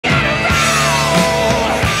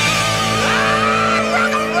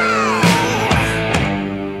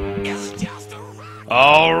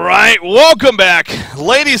right, welcome back,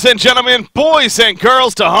 ladies and gentlemen, boys and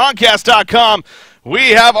girls, to Honcast.com.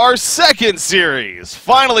 We have our second series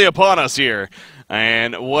finally upon us here,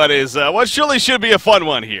 and what surely should be a fun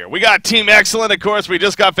one here. We got Team Excellent, of course. We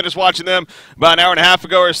just got finished watching them about an hour and a half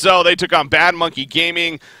ago or so. They took on Bad Monkey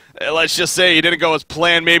Gaming. Let's just say it didn't go as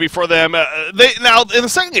planned maybe for them. Now, in the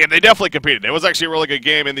second game, they definitely competed. It was actually a really good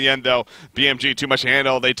game in the end, though. BMG, too much to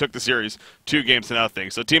handle. They took the series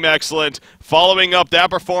 2-0. So Team Excellent following up that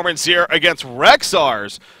performance here against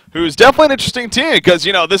Rexars, who's definitely an interesting team because,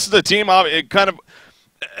 you know, this is a team well,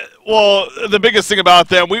 the biggest thing about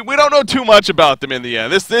them, we don't know too much about them in the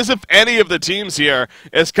end. This, if any of the teams here,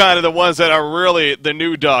 is kind of the ones that are really the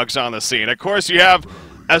new dogs on the scene. Of course, you have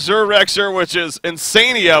Azure Rexer, which is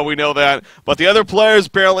Insania, we know that. But the other players,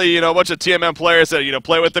 apparently, you know, a bunch of TMM players that, you know,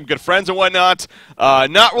 play with them, good friends and whatnot.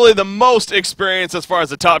 Not really the most experienced as far as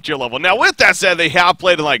the top tier level. Now, with that said, they have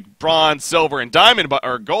played in like bronze, silver, and diamond,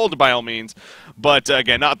 or gold by all means. But,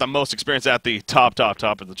 again, not the most experienced at the top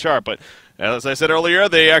of the chart. But as I said earlier,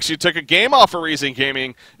 they actually took a game off for Reason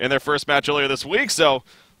Gaming in their first match earlier this week. So,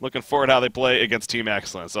 looking forward to how they play against Team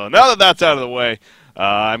Excellent. So, now that that's out of the way,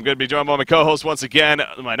 I'm going to be joined by my co-host once again,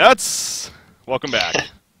 my nuts. Welcome back.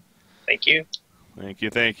 Thank you.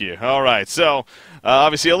 Thank you. All right, so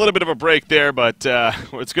obviously a little bit of a break there, but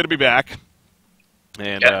it's good to be back.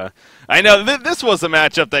 And I know this was a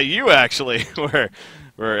matchup that you actually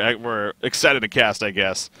were excited to cast, I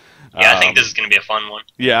guess. Yeah, I think this is going to be a fun one.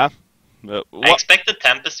 Yeah. I expect the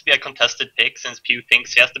Tempest to be a contested pick since Pew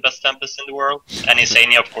thinks he has the best Tempest in the world. And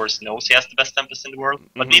Insania, of course, knows he has the best Tempest in the world.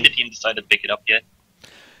 But neither team decided to pick it up yet.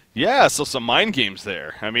 Yeah, so some mind games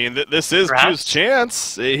there. I mean, this is Pew's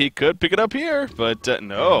chance. He could pick it up here, but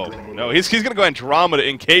no. He's going to go Andromeda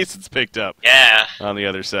in case it's picked up. Yeah. On the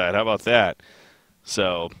other side. How about that?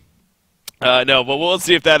 So, no, but we'll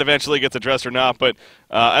see if that eventually gets addressed or not. But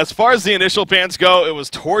as far as the initial bans go, it was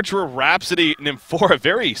Torturer, Rhapsody, Nymphora,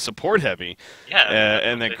 very support-heavy. Yeah.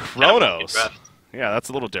 And then Chronos. Yeah, that's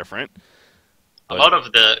a little different. A lot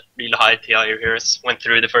of the real high TI heroes went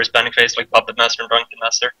through the first banning phase, like Puppet Master and Drunken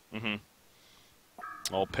Master.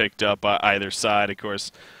 All picked up either side, of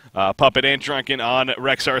course. Puppet and Drunken on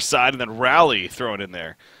Rexar's side, and then Rally thrown in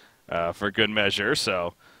there for good measure.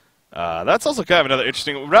 So that's also kind of another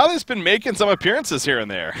interesting. Rally's been making some appearances here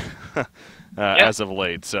and there as of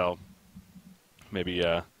late. So maybe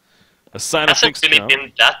a sign of things to come. Hasn't really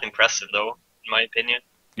been that impressive, though, in my opinion.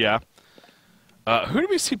 Yeah. Who did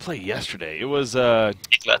we see play yesterday? It was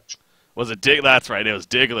Diglett. Was it That's right. It was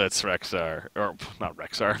Diglett's Rexar, or not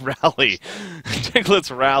Rexar, Rally.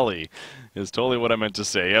 Diglett's Rally is totally what I meant to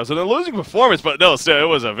say. Yeah, it was an losing performance, but no, still, it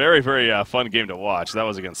was a very, very fun game to watch. That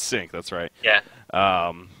was against CiC. That's right. Yeah.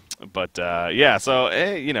 Yeah.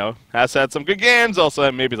 So you know, has had some good games. Also,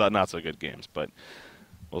 had maybe not so good games, but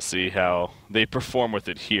we'll see how they perform with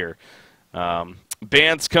it here.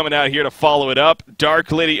 Bands coming out here to follow it up.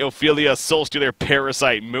 Dark Lady, Ophelia, Soul Stealer,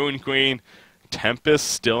 Parasite, Moon Queen,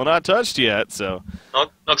 Tempest still not touched yet. So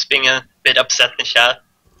Nox being a bit upset in chat.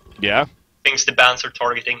 Yeah. Thinks the bands are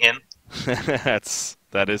targeting him.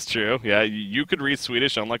 that is true. Yeah, you could read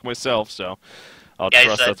Swedish, unlike myself, so I'll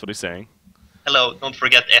trust that's what he's saying. Hello, don't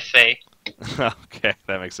forget FA. Okay,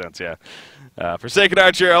 that makes sense. Yeah. Forsaken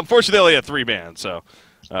Archer. Unfortunately, they only had 3 bands, so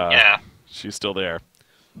yeah, she's still there.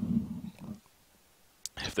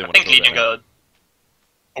 I think Legion got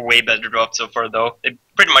a way better drop so far, though. They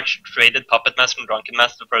pretty much traded Puppet Master and Drunken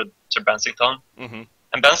Master for Sir Bensington. And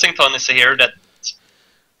Bensington is a hero that's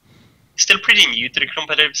still pretty new to the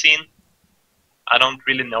competitive scene. I don't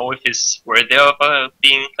really know if he's worthy of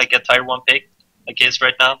being like a tier 1 pick, like he is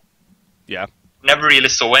right now. Yeah. Never really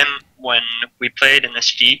saw him when we played in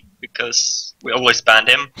SG, because we always banned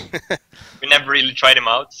him. We never really tried him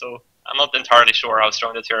out, so I'm not entirely sure how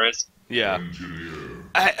strong the tier is. Yeah.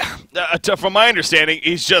 From my understanding,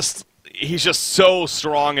 he's just so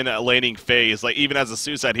strong in that laning phase. Like, even as a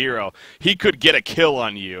suicide hero, he could get a kill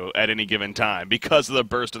on you at any given time because of the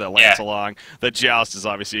burst that lands along. The Joust is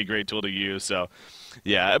obviously a great tool to use. So,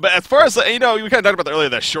 yeah. But as far as, you know, we kind of talked about that earlier,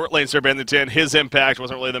 that short lane Sir Bennington, his impact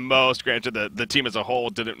wasn't really the most. Granted, the team as a whole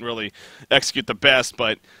didn't really execute the best,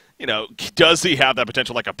 but, you know, does he have that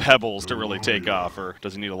potential like a Pebbles to really take off, or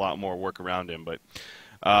does he need a lot more work around him? But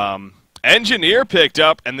Engineer picked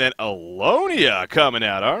up, and then Alonia coming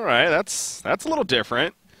out. All right, that's a little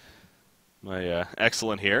different. My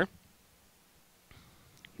Excellent here.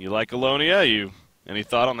 You like Alonia? Any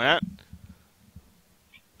thought on that?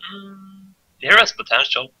 The hero has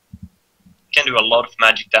potential. Can do a lot of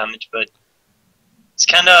magic damage, but it's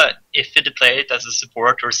kind of iffy to play it as a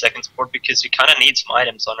support or a second support because you kind of need some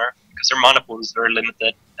items on her because her mana pool is very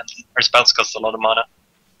limited and her spells cost a lot of mana.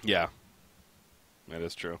 Yeah, that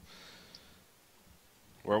is true.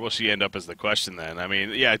 Where will she end up is the question then. I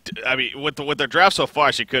mean, yeah, I mean, with their draft so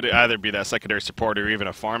far, she could either be that secondary support or even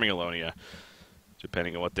a farming Alonia,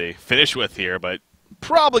 depending on what they finish with here, but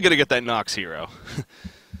probably going to get that Nox hero.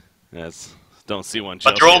 Yes, don't see one.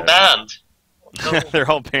 But they're all banned. No. They're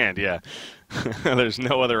all banned, yeah. There's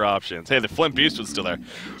no other options. Hey, the Flint Beast was still there.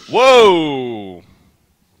 Whoa!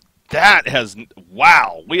 That has...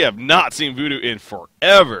 Wow, we have not seen Voodoo in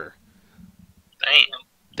forever. Damn.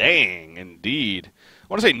 Dang, indeed. I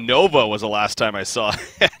want to say Nova was the last time I saw it.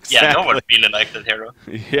 Exactly. Yeah, Nova really liked that hero.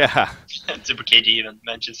 Yeah. Super KG even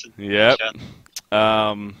mentions it. Yep.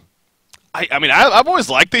 I mean, I've always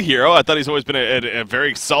liked the hero. I thought he's always been a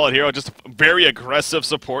very solid hero, just a very aggressive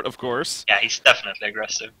support, of course. Yeah, he's definitely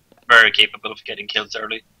aggressive. Very capable of getting kills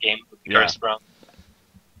early game with the Curse Brown.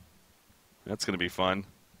 That's going to be fun.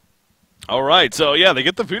 All right, so yeah, they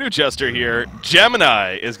get the Voodoo Jester here.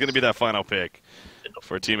 Gemini is going to be that final pick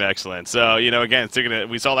for Team Excellent. So, you know, again,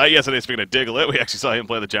 we saw that yesterday, speaking of Diglett. We actually saw him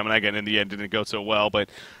play the Gemini again. In the end, didn't go so well. But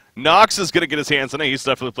Nox is going to get his hands on it. He's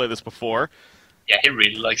definitely played this before. Yeah, he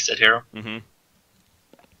really likes that hero. I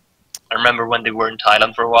remember when they were in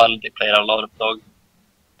Thailand for a while, they played a lot of Dog.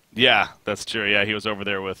 Yeah, that's true. Yeah, he was over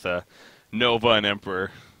there with Nova and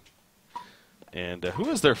Emperor. And who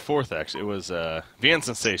was their fourth, actually? It was Vian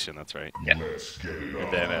Sensation, that's right. Yeah.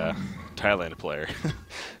 And then Thailand player.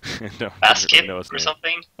 Baskip or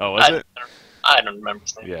something? Oh, was it? I don't remember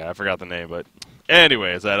his name. Yeah, I forgot the name. But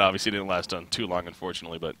anyways, that obviously didn't last on too long,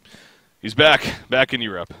 unfortunately. But he's back in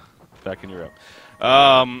Europe.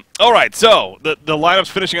 All right, so the lineup's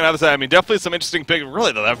finishing on the other side. I mean, definitely some interesting pick.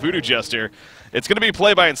 Really, though, that Voodoo Jester. It's going to be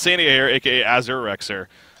played by Insania here, a.k.a. Azure Rexer,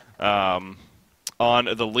 on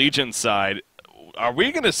the Legion side. Are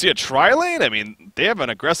we going to see a tri-lane? I mean, they have an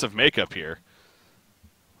aggressive makeup here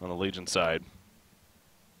on the Legion side.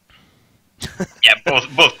 Yeah,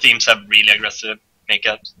 both teams have really aggressive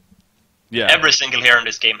makeups. Yeah. Every single hero in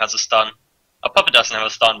this game has a stun. A Puppet doesn't have a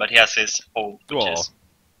stun, but he has his hold, which is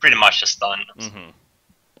pretty much a stun.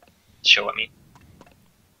 Show, I mean.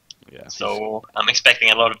 Yeah. So I'm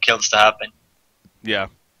expecting a lot of kills to happen. Yeah.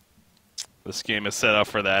 This game is set up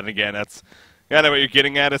for that. And again, that's kind of what you're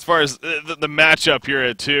getting at. As far as the matchup here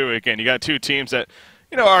at 2, again, you got two teams that,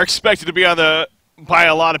 you know, are expected to be on by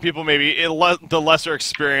a lot of people, maybe the lesser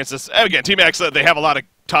experiences. Again, Team X, they have a lot of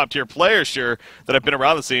top-tier players, sure, that have been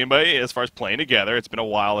around the scene, but as far as playing together, it's been a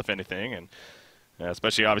while, if anything, and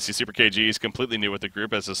especially, obviously, Super KG is completely new with the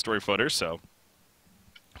group as a story footer, so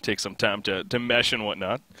it takes some time to mesh and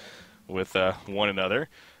whatnot with one another.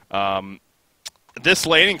 This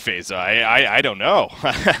laning phase, I don't know.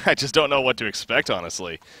 I just don't know what to expect,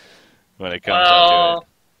 honestly, when it comes down to it.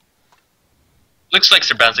 Looks like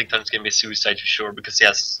Sir Bansington's going to be suicide for sure, because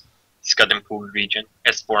he's got improved region. He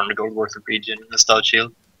has 400 gold worth of region in the Stout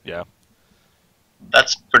Shield. Yeah.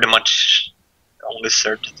 That's pretty much the only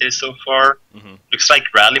certainty so far. Looks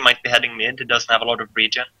like Rally might be heading mid. He doesn't have a lot of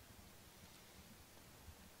region.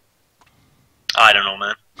 I don't know,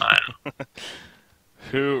 man. I don't know.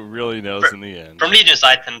 Who really knows in the end? From Legion's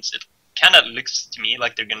side, it kind of looks to me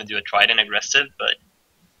like they're going to do a Trident aggressive, but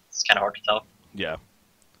it's kind of hard to tell. Yeah.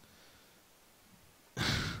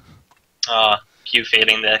 Q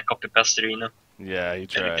failing the copy-paste arena. Yeah, he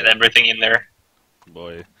tried. Get everything in there.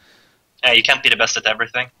 Boy. Yeah, you can't be the best at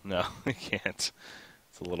everything. No, you can't.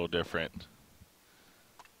 It's a little different.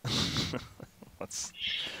 Let's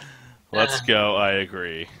go. I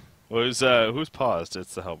agree. Who's paused?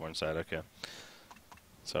 It's the Hellborn side. Okay.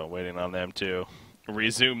 So waiting on them to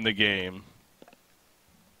resume the game,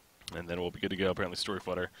 and then we'll be good to go. Apparently, story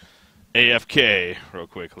footer, AFK, real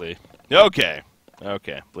quickly. Okay.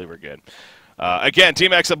 Okay, believe we're good. Again,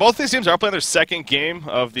 Team X, both these teams are playing their second game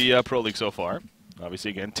of the Pro League so far.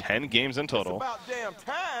 Obviously, again, 10 games in total. It's about damn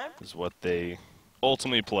time. Is what they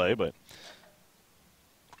ultimately play, but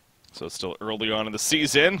so it's still early on in the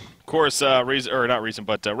season. Of course,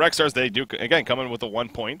 Rexstars, they do, again, come in with a 1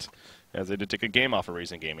 point, as they did take a game off of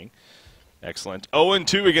Reason Gaming. Excellent.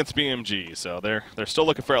 0-2 against BMG, so they're still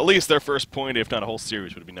looking for at least their first point, if not a whole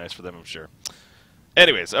series would be nice for them, I'm sure.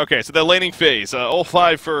 Anyways, okay, so the laning phase.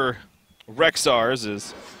 0-5 for Rexstars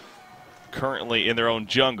is currently in their own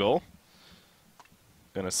jungle.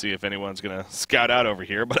 Gonna see if anyone's gonna scout out over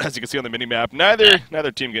here, but as you can see on the minimap,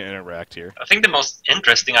 neither team can interact here. I think the most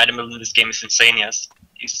interesting item in this game is Insanias.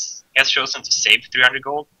 He has chosen to save 300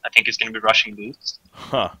 gold. I think he's gonna be rushing boots.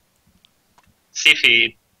 Huh. See if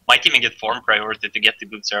he might even get form priority to get the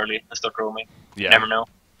boots early and start roaming. Yeah. You never know.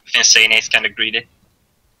 If Insania is kind of greedy.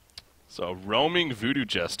 So, roaming Voodoo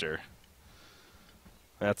Jester.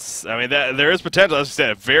 That's, I mean, there is potential. As I said,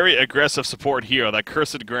 a very aggressive support hero. That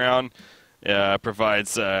Cursed Ground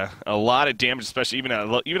provides a lot of damage, especially even at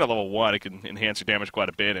level 1. It can enhance your damage quite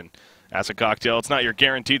a bit. And Acid Cocktail, it's not your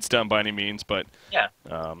guaranteed stun by any means, but yeah.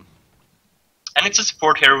 And it's a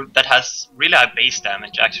support hero that has really high base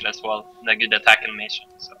damage actually as well, and a good attack animation.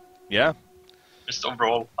 So yeah, just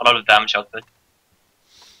overall a lot of damage output.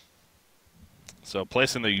 So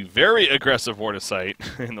placing the very aggressive Ward of Sight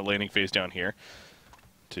in the laning phase down here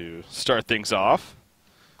to start things off.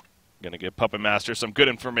 Going to give Puppet Master some good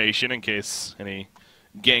information in case any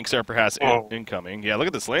ganks are perhaps incoming. Yeah, look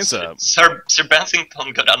at this lane setup. Sir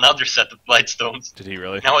Bensington got another set of Blightstones. Did he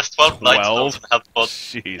really? Now it's 12 Blightstones in health pot.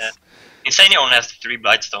 Jeez. Yeah. Insania only has 3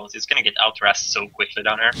 Blightstones. It's going to get out-rest so quickly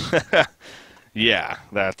down here. Yeah,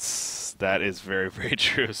 that is very, very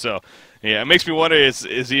true. So, yeah, it makes me wonder, is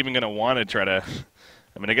he even going to want to try to...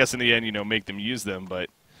 I mean, I guess in the end, make them use them,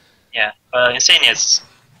 but... Yeah, Insania is,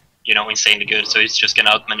 insanely good, so he's just going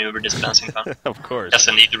to outmaneuver this Bensington. Of course.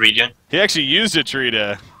 Doesn't need the regen. He actually used a tree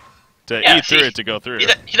to eat through it to go through.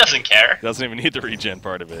 He doesn't care. Doesn't even need the regen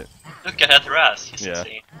part of it. Look at that harass. He's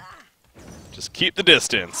insane. Just keep the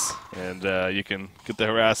distance, and you can get the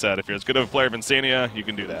harass out. If you're as good of a player of Insania, you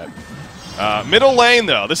can do that. Middle lane,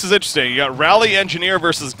 though, this is interesting. You got Rally Engineer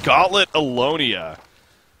versus Gauntlet Alonia.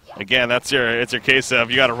 Again, it's your case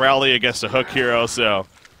of you got a Rally against a hook hero, so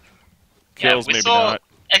kills maybe not.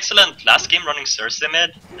 Excellent last game running CiC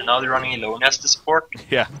mid, and now they're running Alonia as the support.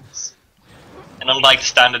 Yeah. And unlike the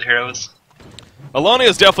standard heroes. Alonia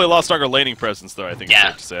has definitely lost stronger laning presence, though, I think it's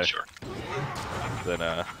safe to say. Sure. Then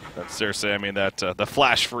CiC, I mean, the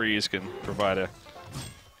flash freeze can provide a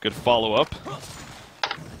good follow-up.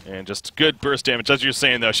 And just good burst damage. As you're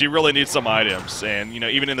saying, though, she really needs some items. And,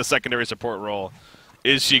 even in the secondary support role,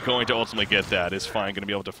 is she going to ultimately get that? Is Fine going to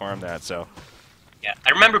be able to farm that? So. Yeah,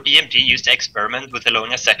 I remember BMG used to experiment with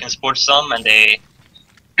Alonia's second support some, and they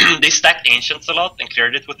stacked Ancients a lot and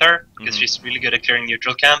cleared it with her, because she's really good at clearing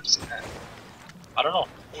neutral camps. I don't know.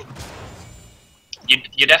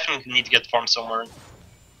 You definitely need to get farmed somewhere.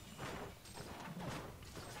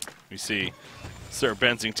 We see Sir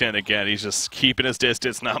Bensington again. He's just keeping his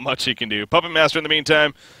distance. Not much he can do. Puppet Master, in the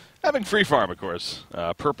meantime, having free farm, of course.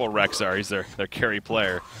 Purple Rexar, he's their carry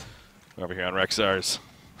player over here on Rexars.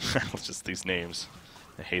 Just these names.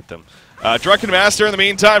 I hate them. Drunken Master, in the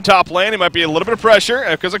meantime, top lane. He might be a little bit of pressure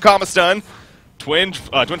because of Comma Stun. Twin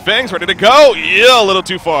Fangs ready to go. Yeah, a little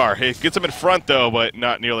too far. He gets him in front, though, but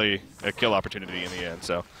not nearly a kill opportunity in the end.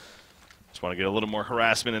 So just want to get a little more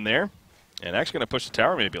harassment in there. And actually going to push the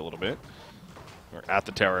tower maybe a little bit. Or at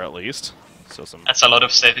the tower, at least. So That's a lot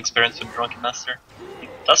of safe experience with Drunken Master.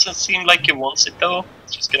 Doesn't seem like he wants it, though.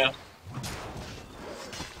 It's just gonna...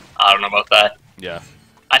 I don't know about that. Yeah.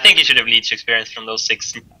 I think he should have leech experience from those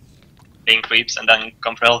 6 lane creeps and then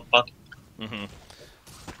come for health pot.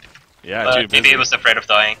 Yeah, but maybe he was afraid of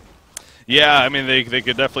dying. Yeah, I mean, they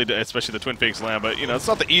could definitely, especially the Twin Fakes land, but, it's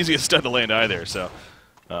not the easiest stun to land either, so...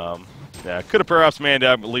 yeah, could have perhaps manned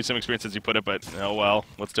out at least some experience as you put it, but oh well,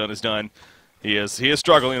 what's done is done. He is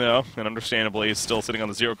struggling, though, and understandably, he's still sitting on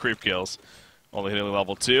the 0 creep kills. Only hitting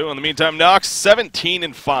level 2. In the meantime, Nox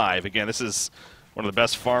 17-5. Again, this is one of the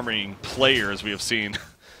best farming players we have seen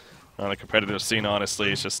on the competitive scene,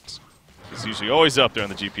 honestly. He's usually always up there on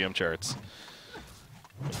the GPM charts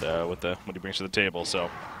with what he brings to the table.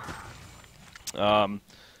 So,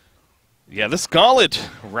 yeah, this Gauntlet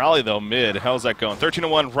Rally, though, mid. How's that going?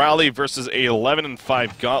 13-1 Rally versus a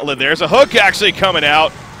 11-5 Gauntlet. There's a hook actually coming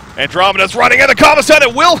out. Andromeda's running at the Comma Stun.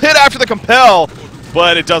 It will hit after the Compel,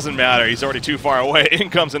 but it doesn't matter. He's already too far away. In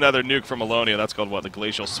comes another nuke from Alonia. That's called, what, the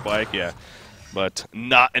Glacial Spike? Yeah. But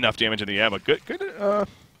not enough damage in the end. But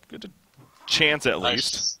good chance at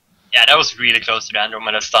least. Yeah, that was really close to the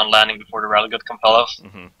Andromeda stun landing before the Rally got Compel off.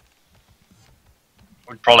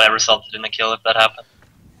 Would probably have resulted in a kill if that happened.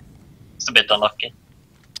 It's a bit unlucky.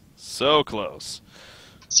 So close.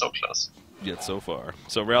 So close. Yet so far.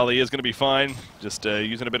 So Rally is going to be fine. Just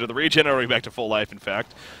using a bit of the regen, or back to full life, in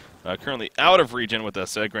fact. Currently out of regen with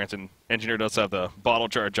us. Granted, Engineer does have the bottle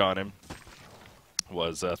charge on him.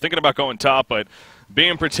 Was thinking about going top, but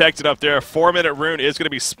being protected up there. 4-minute rune is going to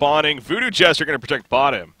be spawning. Voodoo Jester going to protect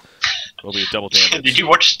bottom. Will be a double damage. Did you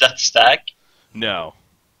watch that stack? No.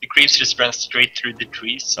 The creeps just ran straight through the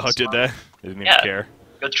trees. Oh, did they? They didn't even care.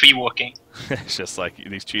 Got tree walking. It's just like,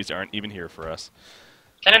 these trees aren't even here for us.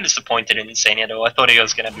 Kind of disappointed in Insania, though. I thought he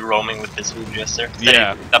was going to be roaming with this Voodoo Jester.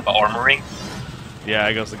 Yeah. Up an armor ring. Yeah,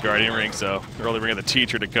 I goes the Guardian ring, so early ring of the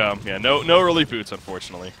teacher to come. Yeah, no early boots,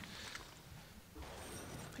 unfortunately.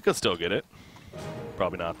 He could still get it.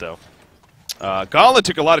 Probably not, though. Gauntlet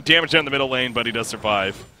took a lot of damage down the middle lane, but he does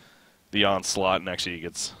survive. the onslaught, and actually he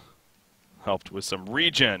gets helped with some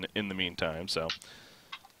regen in the meantime. So,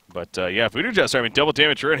 but yeah, Voodoo Jester, I mean, double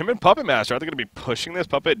damage here, and him and Puppet Master, are they going to be pushing this?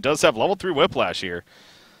 Puppet does have level 3 Whiplash here,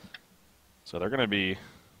 so they're going to be.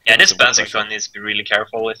 Yeah, this bouncing one needs to be really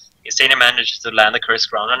careful. If Insania manages to land a Curse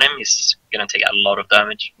Crown on him, he's going to take a lot of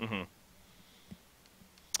damage.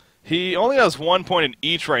 He only has 1 point in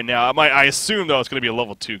each right now. I assume though it's going to be a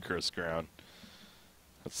level 2 Curse Crown.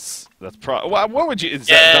 That's what would you? Is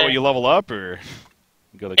that what you level up or?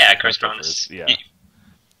 Go Curse Crown is. Yeah.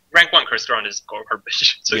 Rank 1 Curse Crown is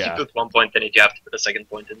garbage. So if you put 1 point in it, you have to put a 2nd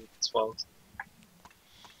point in it as well.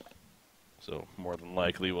 So more than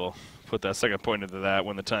likely we'll put that 2nd point into that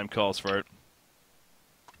when the time calls for it.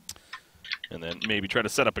 And then maybe try to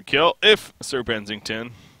set up a kill if Sir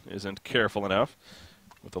Bensington isn't careful enough.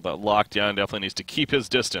 With all that lockdown, definitely needs to keep his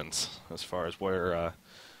distance as far as where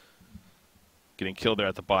getting killed there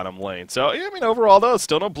at the bottom lane. So, yeah, I mean, overall, though,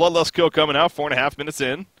 still no Bloodlust kill coming out, 4.5 minutes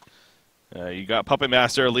in. You got Puppet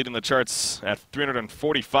Master leading the charts at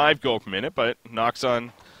 345 gold per minute, but knocks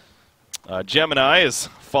on Gemini is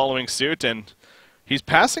following suit, and he's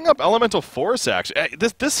passing up Elemental Force, actually.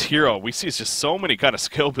 This hero we see is just so many kind of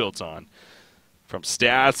skill builds on. From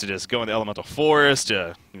stats to just going to Elemental Force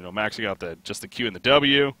to maxing out just the Q and the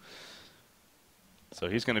W. So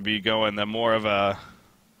he's going to be going the more of a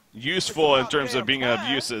useful in terms of being of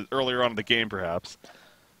use earlier on in the game, perhaps.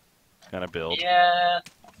 Kind of build. Yeah.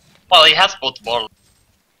 Well, he has both ball.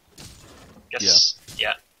 Guess.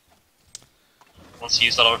 Yeah. Wants to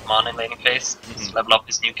use a lot of mana in laning phase. Just level up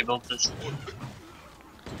his new abilities.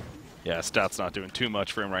 Yeah, stats not doing too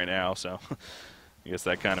much for him right now, so I guess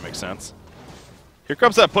that kind of makes sense. Here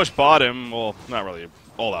comes that push bottom. Well, not really an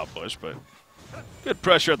all-out push, but good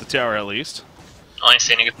pressure at the tower at least. Oh, he's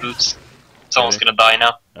saying good boots. Someone's gonna die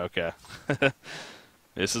now. Okay.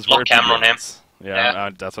 This is where camera on him. Yeah,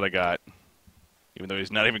 that's what I got. Even though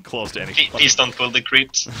he's not even close to anything. Please don't pull the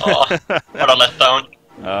creeps. Oh, what a letdown.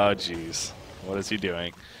 Oh, jeez. What is he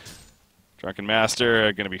doing? Drunken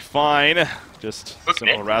Master going to be fine. Just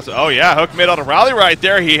simple harassment. Oh, yeah, hook mid on a rally right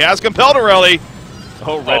there. He has compelled a rally.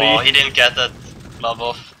 Already. Oh, he didn't get that glove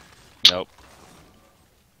off. Nope.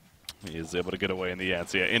 He is able to get away in the end.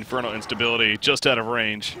 So, yeah, Infernal Instability just out of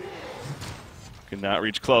range. Could not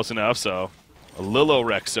reach close enough, so a Lilo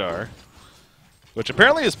Rexar, which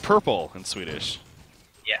apparently is purple in Swedish.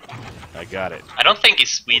 Yeah. I got it. I don't think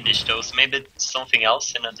it's Swedish, though, so maybe it's something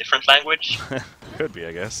else in a different language. Could be,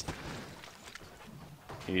 I guess.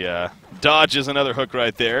 He dodges another hook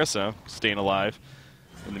right there, so staying alive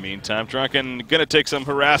in the meantime. Drunken going to take some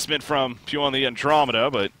harassment from Pew on the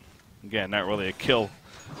Andromeda, but again, not really a kill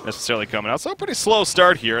necessarily coming out. So a pretty slow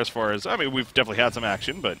start here as far as, I mean, we've definitely had some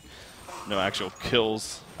action, but no actual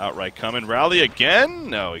kills outright coming. Rally again?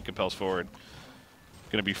 No, he compels forward.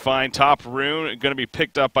 Going to be fine. Top rune going to be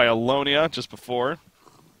picked up by Alonia just before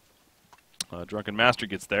Drunken Master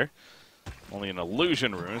gets there. Only an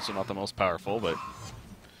illusion rune, so not the most powerful, but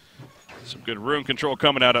some good rune control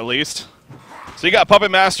coming out at least. So you got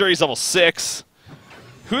Puppet Master, he's level 6.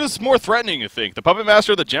 Who's more threatening, you think? The Puppet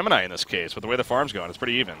Master or the Gemini in this case? With the way the farm's going, it's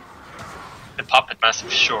pretty even. The Puppet Master,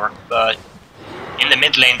 sure, but in the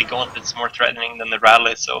mid lane, the Gauntlet's more threatening than the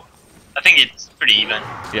Rally, so I think it's pretty even.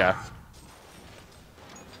 Yeah.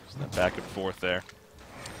 That back and forth there.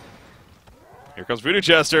 Here comes Voodoo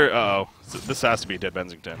Jester. Uh-oh. This has to be Dead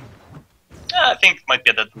Bensington. Yeah, I think it might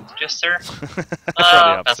be a Dead Voodoo Jester.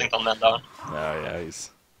 Bensington went down. Oh, yeah,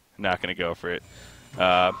 he's not going to go for it.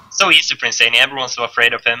 So easy for Insania. Everyone's so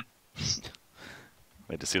afraid of him.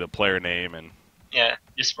 Like to see the player name and... Yeah,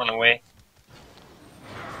 just run away.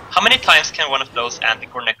 How many times can one of those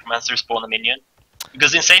Anticore Necromancers spawn a minion?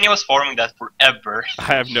 Because Insania was farming that forever. I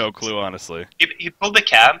have no clue, honestly. He pulled the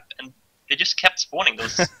camp, and they just kept spawning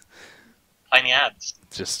those tiny ads.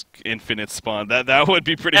 Just infinite spawn. That would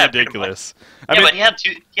be pretty ridiculous. I mean, but he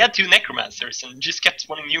had two Necromancers, and just kept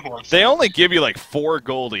spawning new ones. They only give you like 4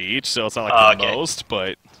 gold each, so it's not like the most,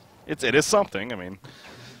 but it is something. I mean,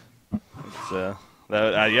 it's,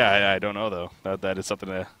 yeah, I don't know though. That is something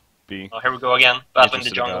to be. Oh, here we go again. Battling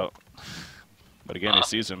the jungle. About. But again, he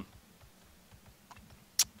sees him.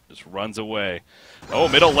 Just runs away. Oh,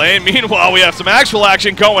 middle lane. Meanwhile, we have some actual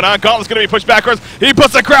action going on. Gauntlet's going to be pushed backwards. He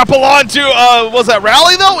puts a grapple onto, was that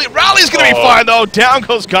Rally, though? Rally's going to be fine, though. Down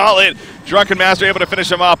goes Gauntlet. Drunken Master able to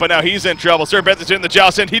finish him off, but now he's in trouble. Sir Bensington in the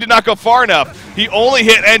joust in. He did not go far enough. He only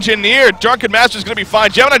hit Engineer. Drunken Master's going to be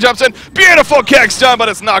fine. Gemini jumps in. Beautiful kick stun, but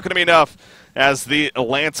it's not going to be enough as the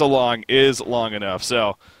Lance along is long enough.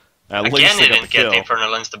 So, at least again, he didn't get the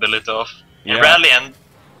Infernal Instability off. And Rally and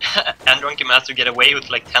Drunken Master get away with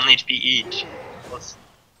like 10 HP each.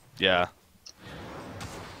 Yeah.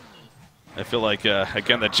 I feel like,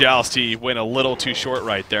 again, the joust, he went a little too short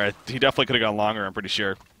right there. He definitely could have gone longer, I'm pretty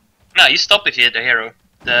sure. No, you stop if you hit the hero.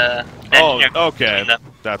 The oh, engineer okay.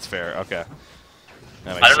 That's fair. Okay.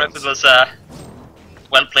 I don't know if it was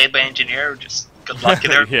well played by engineer or just good luck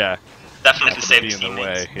there. Yeah. Definitely saved his in the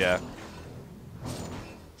teammates. way, yeah.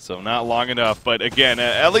 So not long enough, but again,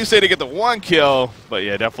 at least they did get the one kill. But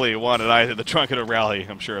yeah, definitely wanted either the trunk of the rally,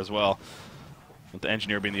 I'm sure as well. With the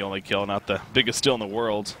engineer being the only kill, not the biggest still in the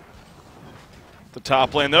world. The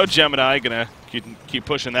top lane though, Gemini gonna keep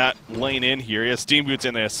pushing that lane in here. He has Steam Boots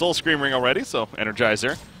in the Soul Scream ring already, so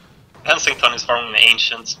Energizer. Kensington is farming the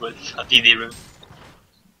Ancients with a DD room.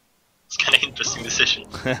 It's kind of interesting decision.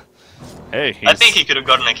 Hey, I think he could have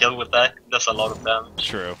gotten a kill with that. That's a lot of damage.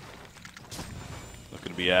 True.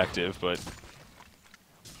 Looking to be active, but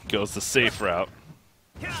goes the safe route.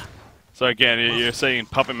 So again, you're saying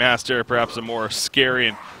Puppet Master, perhaps a more scary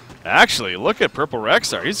and actually, look at Purple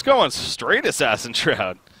Rexar. He's going straight Assassin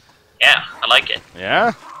Shroud. Yeah, I like it.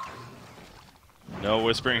 Yeah. No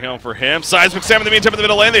Whispering Helm for him. Seismic Sam in the meantime in the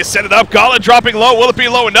middle lane. They set it up. Gauntlet dropping low. Will it be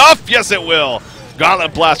low enough? Yes, it will.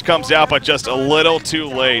 Gauntlet Blast comes out, but just a little too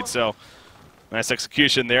late. So, nice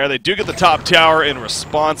execution there. They do get the top tower in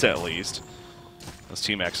response, at least. That's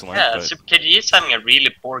team excellent. Yeah, but Super KG is having a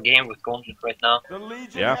really poor game with Gauntlet right now.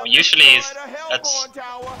 Yeah. Well, usually, that's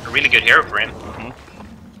a really good hero for him.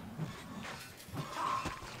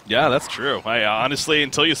 Yeah, that's true. I honestly,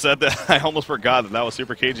 until you said that, I almost forgot that was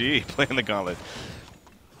Super KGE playing the Gauntlet.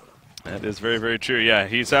 That is very, very true. Yeah,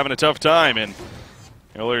 he's having a tough time, and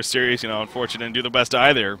earlier series, unfortunately didn't do the best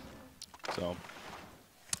either. So,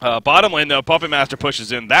 bottom lane, though, Puppet Master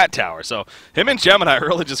pushes in that tower. So, him and Gemini are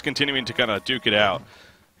really just continuing to kind of duke it out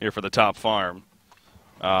here for the top farm.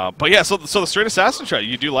 But yeah, so the straight Assassin Shroud,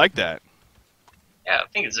 you do like that. Yeah, I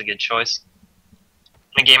think it's a good choice.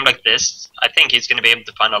 In a game like this, I think he's going to be able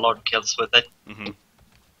to find a lot of kills with it.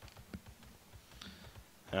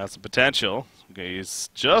 Has the potential. Okay, he's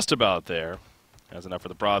just about there. Has enough for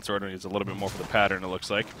the broadsword, and he's a little bit more for the pattern, it looks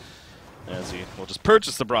like. As he will just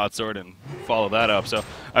purchase the broadsword and follow that up. So,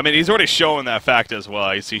 I mean, he's already showing that fact as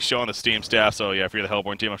well. He's showing the Steam staff, so yeah, if you're the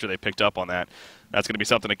Hellborn team, I'm sure they picked up on that. That's going to be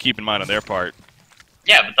something to keep in mind on their part.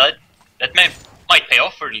 Yeah, but that might pay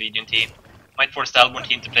off for the Legion team. Might force the Hellborn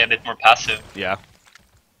team to play a bit more passive. Yeah.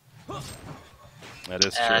 That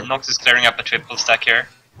is true. Nox is clearing up a triple stack here.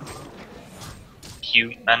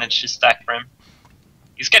 Q managed to stack for him.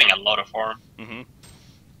 He's getting a lot of farm.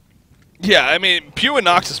 Yeah, I mean, Pew and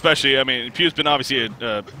Nox especially, I mean, Pew's been obviously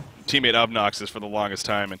a teammate of Nox's for the longest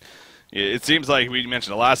time, and it seems like we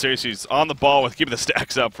mentioned the last series, he's on the ball with keeping the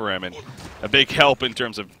stacks up for him, and a big help in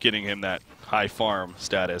terms of getting him that high farm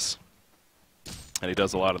status. And he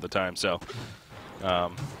does a lot of the time, so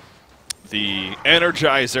the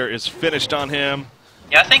Energizer is finished on him.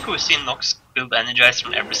 Yeah, I think we've seen Nox build Energizer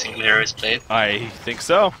on every single hero he's played. I think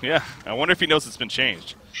so, yeah. I wonder if he knows it's been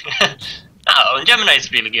changed. No, and Gemini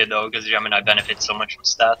is really good though, because Gemini benefits so much from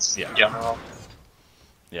stats in general.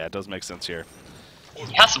 Yeah, it does make sense here.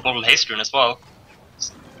 He has a bottle haste rune as well.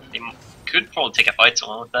 He could probably take a fight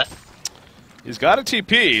someone with that. He's got a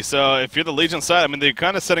TP, so if you're the Legion side, I mean, they're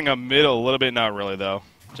kind of setting up middle a little bit. Not really, though.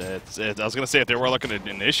 I was going to say if they were looking to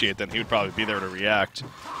initiate, then he would probably be there to react.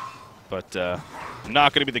 But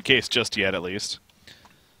not going to be the case just yet, at least.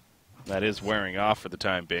 That is wearing off for the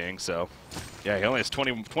time being, so yeah, he only has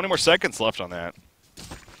 20 more seconds left on that.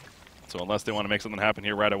 So unless they want to make something happen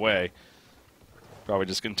here right away, probably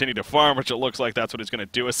just continue to farm, which it looks like that's what he's going to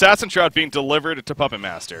do. Assassin Shroud being delivered to Puppet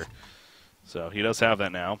Master. So he does have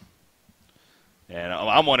that now. And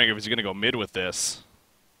I'm wondering if he's going to go mid with this.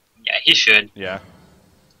 Yeah, he should. Yeah.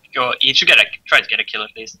 He should try to get a kill at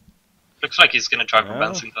least. Looks like he's going to try for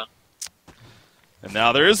Bensington. And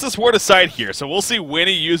now there is this word of sight here, so we'll see when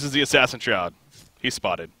he uses the Assassin Shroud. He's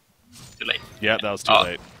spotted. Too late. Yeah, that was too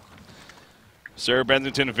late. Sir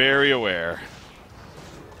Bensington very aware.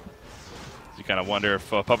 You kind of wonder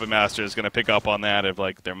if Puppet Master is going to pick up on that, if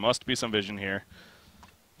like there must be some vision here.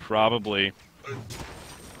 Probably.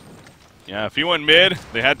 Yeah, if he went mid,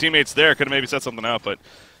 they had teammates there, could have maybe set something up, but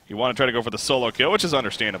you want to try to go for the solo kill, which is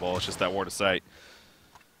understandable. It's just that ward of sight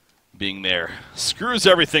being there. Screws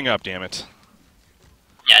everything up, damn it.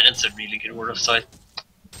 Yeah, that's a really good word of sight.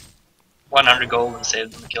 100 gold and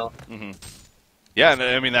saved them the kill. Yeah, and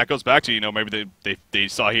I mean, that goes back to, maybe they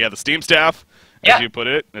saw he had the Steam staff, as you put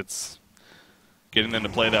it. It's getting them to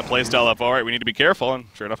play that playstyle of, all right, we need to be careful, and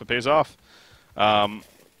sure enough, it pays off.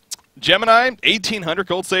 Gemini, 1,800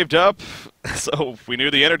 gold saved up, so we knew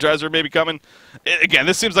the Energizer may be coming. Again,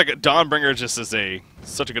 this seems like a Dawnbringer just is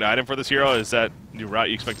such a good item for this hero. Is that new route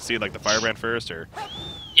you expect to see, like the Firebrand first, or?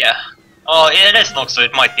 Yeah, Oh, it is Nox, so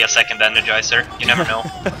it might be a second Energizer. You never know.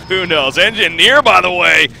 Who knows? Engineer, by the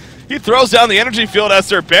way, he throws down the energy field as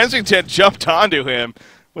Sir Bensington jumped onto him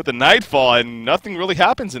with the Nightfall, and nothing really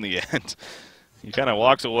happens in the end. He kind of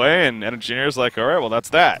walks away, and Engineer's like, all right, well, that's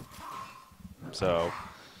that. So,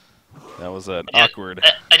 that was an awkward...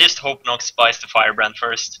 I just hope Nox buys the Firebrand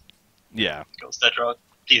first. Yeah. Goes that route.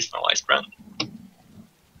 Please no Ice Brand.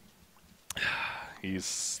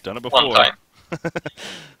 He's done it before. One time.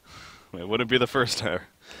 It wouldn't be the first time.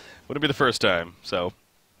 Wouldn't be the first time, so...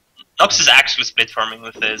 Nox is actually split farming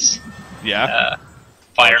with his Fire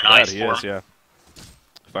and Ice form. Is, yeah.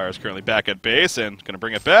 Fire's currently back at base and going to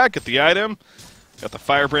bring it back, get the item. Got the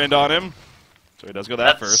Firebrand on him, so he does go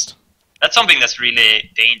that first. That's something that's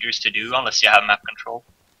really dangerous to do unless you have map control.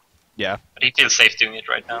 Yeah. But he feels safe doing it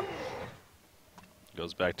right now.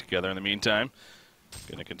 Goes back together in the meantime.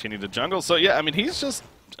 Going to continue to jungle. So, yeah, I mean, he's just...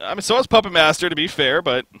 I mean, so is Puppet Master, to be fair,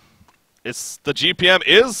 but it's the GPM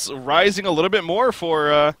is rising a little bit more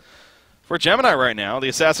for Gemini right now. The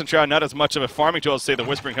Assassin Shroud not as much of a farming tool as, say, the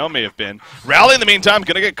Whispering Helm may have been. Rally in the meantime,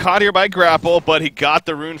 going to get caught here by Grapple, but he got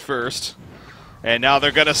the rune first. And now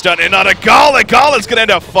they're going to stun in on a Gauntlet. Gauntlet's going to end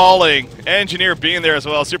up falling. Engineer being there as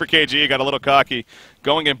well. Super KG got a little cocky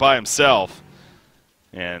going in by himself.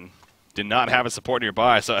 And did not have a support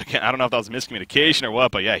nearby. So I don't know if that was miscommunication or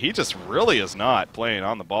what. But yeah, he just really is not playing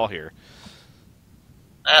on the ball here.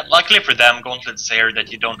 Luckily for them, Gauntlet's here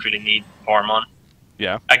that you don't really need farm on.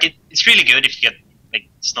 Yeah. It's really good if you get like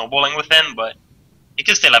snowballing with him, but you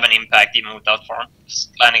can still have an impact even without farm.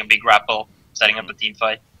 Just landing a big grapple, setting up a team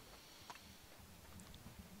fight.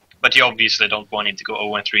 But you obviously don't want him to go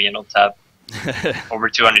 0-3 and not have over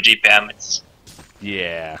 200 GPM. It's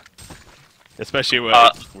yeah, especially when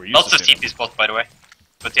we're used lots to of TP spot, by the way.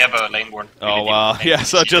 But you have a lane warden. Oh wow, yeah.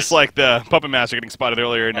 So just like the Puppet Master getting spotted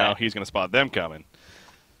earlier, now he's going to spot them coming.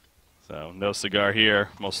 So no cigar here,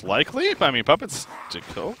 most likely. I mean, Puppet's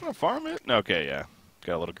going to farm it. Okay, yeah,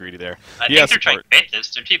 got a little greedy there. I think they're trying to bait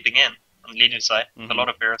this. They're keeping in on the Legion side. A lot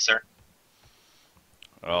of arrows there.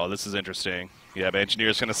 Oh, this is interesting. Yeah, but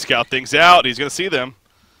Engineer's going to scout things out. He's going to see them.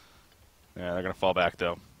 Yeah, they're going to fall back,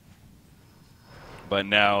 though. But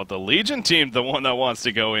now the Legion team, the one that wants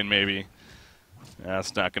to go in, maybe.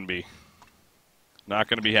 That's not going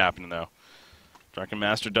to be happening, though. Drunken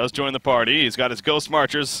Master does join the party. He's got his Ghost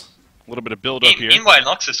Marchers. A little bit of build-up here. Meanwhile,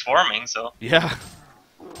 Nox is farming, so... Yeah.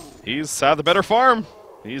 He's had the better farm.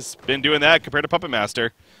 He's been doing that compared to Puppet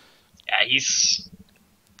Master. Yeah, he's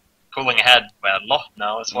pulling ahead by a lot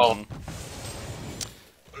now as well.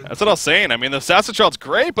 That's what I was saying. I mean, the Assassin Shroud's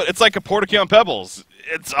great, but it's like a Portakey on Pebbles.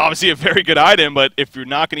 It's obviously a very good item, but if you're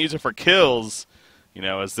not going to use it for kills, you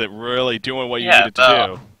know, is it really doing what you need it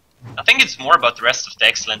to do? I think it's more about the rest of the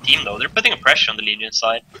excellent team, though. They're putting a pressure on the Legion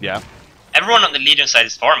side. Yeah. Everyone on the Legion side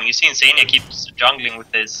is farming. You see Insania keeps jungling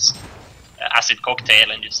with his acid cocktail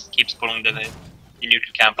and just keeps pulling the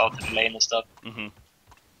neutral camp out of the lane and stuff. I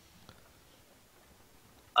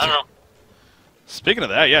don't know. Speaking of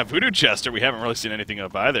that, yeah, Voodoo Chester, we haven't really seen anything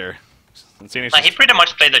of either. He pretty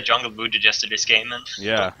much played the jungle Voodoo Chester this game, and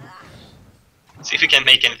yeah. See if we can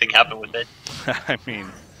make anything happen with it. I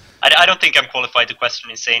mean, I don't think I'm qualified to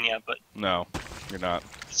question Insania, but no, you're not.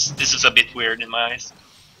 This is a bit weird in my eyes.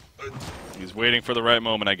 He's waiting for the right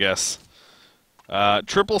moment, I guess.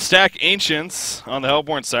 Triple stack Ancients on the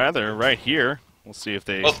Hellborn side. They're right here. We'll see if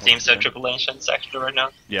they... Both teams have triple Ancients actually right now.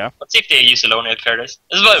 Yeah. Let's see if they use Alonia to clear this.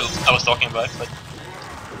 This is what I was talking about, but...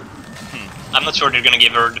 I'm not sure they're going to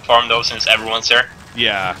give her the farm though, since everyone's here.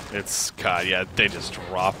 Yeah, it's... God, yeah, they just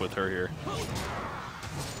drop with her here.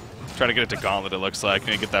 Trying to get it to Gauntlet, it looks like.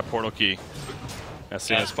 Gonna get that portal key as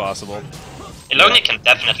soon as possible. Alonia can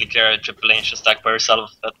definitely clear a triple Ancient stack by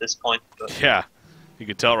herself at this point. But... Yeah, you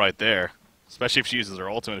could tell right there. Especially if she uses her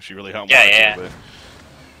ultimate, if she really wanted to. But...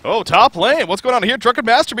 Oh, top lane. What's going on here? Drunken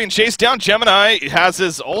Master being chased down. Gemini has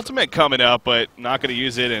his ultimate coming up, but not going to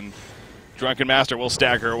use it, and Drunken Master will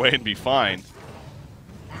stagger away and be fine.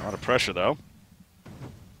 A lot of pressure, though.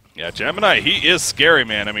 Yeah, Gemini, he is scary,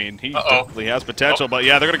 man. I mean, he definitely has potential, but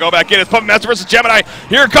yeah, they're going to go back in. It's Puppet Master versus Gemini.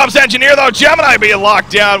 Here comes Engineer, though. Gemini being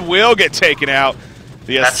locked down will get taken out.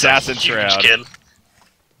 The Assassin Shroud. Kill.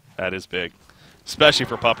 That is big. Especially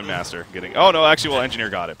for Puppet Master getting... Oh, no, actually, well, Engineer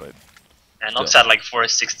got it, but... And Nox had like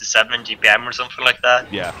 467 GPM or something like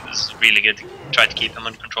that. Yeah. It was really good to try to keep him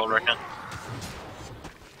under control right now.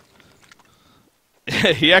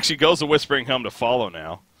 He actually goes to Whispering Helm to follow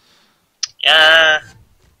now. Yeah.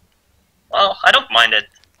 Well, I don't mind it.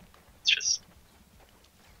 It's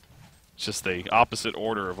just the opposite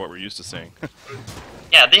order of what we're used to seeing.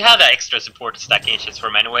 Yeah, they had an extra support to stack Ancients for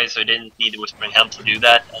him anyway, so they didn't need the Whispering Helm to do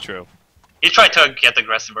that. True. He tried to get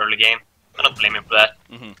aggressive early game, I don't blame him for that.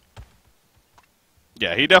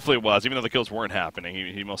 Yeah, he definitely was. Even though the kills weren't happening,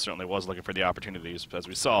 he most certainly was looking for the opportunities, as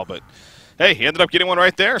we saw. But, hey, he ended up getting one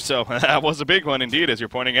right there, so that was a big one indeed, as you're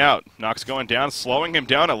pointing out. Nox going down, slowing him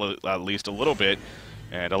down at least a little bit,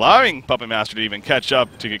 and allowing Puppet Master to even catch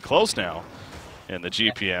up to get close now in the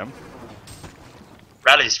GPM.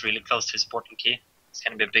 Rally's really close to his portal key. It's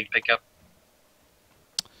going to be a big pickup.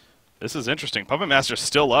 This is interesting. Puppet Master's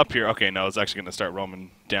still up here. Okay, no, it's actually going to start roaming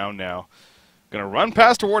down now. Going to run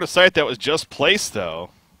past toward a site that was just placed, though.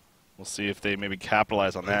 We'll see if they maybe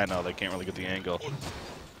capitalize on that. No, they can't really get the angle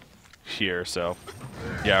here. So,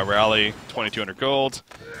 yeah, Rally, 2,200 gold.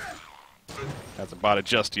 Hasn't bought it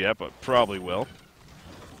just yet, but probably will.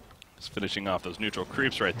 Just finishing off those neutral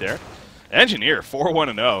creeps right there. Engineer,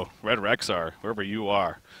 4-1-0. Red Rexar, wherever you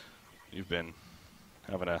are. You've been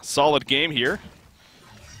having a solid game here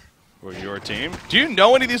for your team. Do you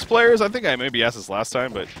know any of these players? I think I maybe asked this last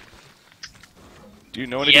time, but... Do you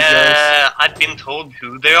know any of these guys? Yeah, I've been told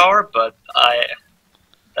who they are, but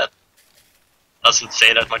that doesn't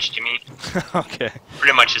say that much to me. Okay.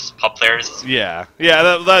 Pretty much just pop players. Yeah,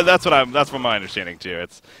 that's what my understanding too.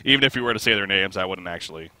 It's even if you were to say their names, I wouldn't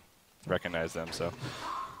actually recognize them. So,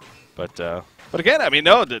 but again, I mean,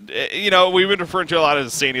 no, you know, we've been referring to a lot of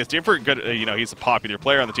Sania's team for good. You know, he's a popular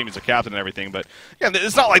player on the team. He's a captain and everything. But yeah,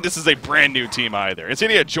 it's not like this is a brand new team either.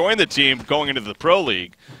 Sania joined the team going into the Pro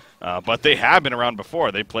League. But they have been around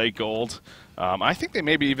before. They play gold. I think they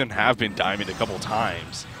maybe even have been diamond a couple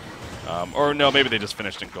times. Or no, maybe they just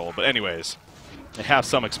finished in gold. But anyways, they have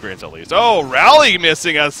some experience at least. Oh, Rally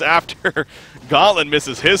missing us after Gauntlet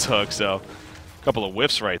misses his hook. So a couple of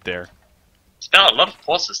whiffs right there. It's been a lot of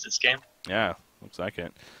pauses this game. Yeah, looks like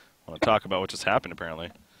it. I want to talk about what just happened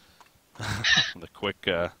apparently. The quick...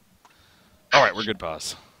 All right, we're good,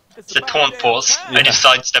 pause. It's a taunt pause. Yeah. I just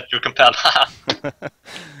sidestepped your compel.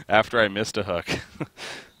 After I missed a hook.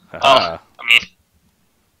 I mean...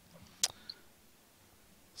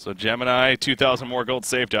 So Gemini, 2,000 more gold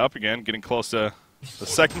saved up. Again, getting close to the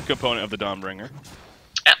second component of the Dawnbringer.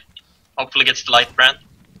 Yeah. Hopefully gets the light brand.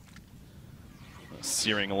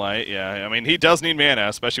 Searing light, yeah. I mean, he does need mana,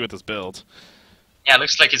 especially with this build. Yeah,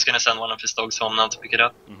 looks like he's going to send one of his dogs home now to pick it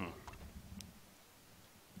up.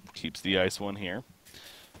 Keeps the ice one here.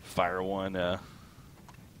 Fire one,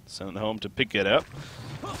 send it home to pick it up.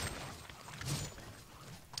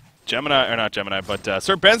 Gemini, or not Gemini, but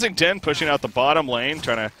Sir Bensington pushing out the bottom lane,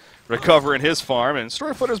 trying to recover in his farm, and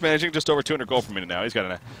Storyfooter's managing just over 200 gold per minute now. He's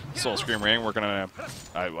got a Soul Scream Ring, working on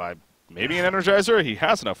maybe an Energizer. He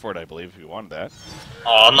has enough for it, I believe, if he wanted that.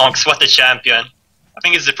 Oh, Nox, what a champion. I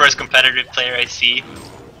think he's the first competitive player I see.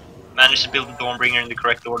 Managed to build the Dawnbringer in the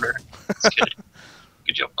correct order. That's good.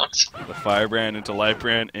 Good job, Nox. The Firebrand into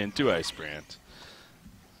Lightbrand into Icebrand.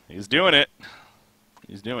 He's doing it.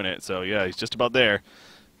 He's doing it. So, yeah, he's just about there.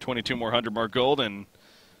 100 more gold, and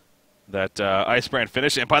that Icebrand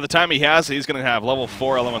finish. And by the time he has it, he's going to have level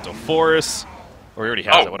 4 Elemental Forest. Or he already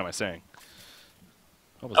has it. What am I saying?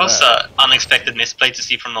 What was that? An unexpected misplay to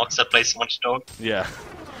see from Nox that plays so much dog. Yeah.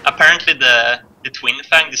 Apparently the Twin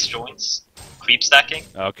Fang disjoints creep stacking.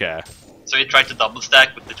 Okay. So he tried to double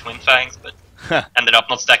stack with the Twin Fangs, but ended up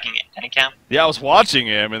not stacking any camp. Yeah, I was watching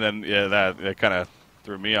him, and then yeah, that kind of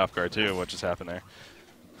threw me off guard too. What just happened there?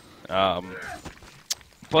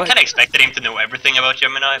 But I kind of expected him to know everything about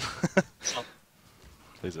Gemini.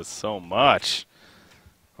 Plays it so much.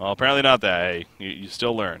 Well, apparently not that. Hey, you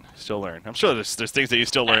still learn. Still learn. I'm sure there's things that you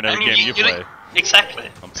still learn every game you play. Exactly.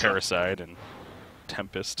 On Parasite and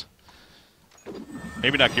Tempest.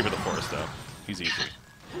 Maybe not Keeper of the Forest though. He's easy.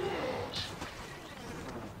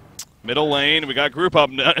 Middle lane, we got group up.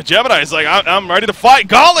 Gemini's like, I'm ready to fight.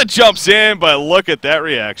 Gauntlet jumps in, but look at that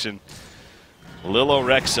reaction. Lilo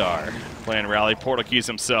Rexar playing Rally Portal Keys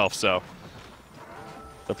himself, so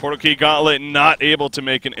the Portal Key Gauntlet not able to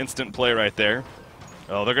make an instant play right there.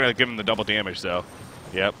 Oh, they're going to give him the double damage, though.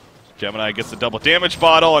 Yep. Gemini gets the double damage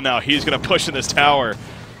bottle, and now he's going to push in this tower.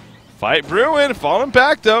 Fight brewing, falling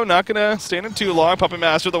back, though. Not going to stand in too long. Puppet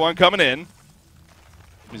Master, the one coming in.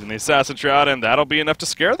 Using the Assassin Shroud, and that'll be enough to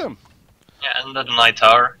scare them. Yeah, and the Night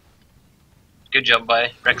Tower. Good job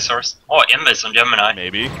by Rexars. Oh, Invis on Gemini.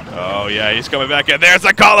 Maybe. Oh, yeah, he's coming back in. There's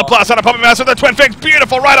the Gauntlet Plus on a Puppet Master. The Twin Fangs,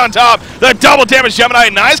 beautiful, right on top. The double damage Gemini.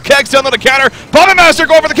 Nice kegs down on the counter. Puppet Master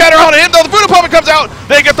going for the counter on in, though. The Voodoo Puppet comes out.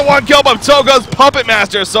 They get the one kill, but so goes Puppet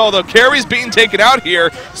Master. So the carry's being taken out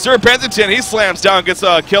here. Sir Bensington, he slams down, gets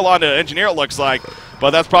a kill on the Engineer, it looks like.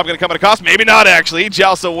 But that's probably going to come at a cost. Maybe not, actually. He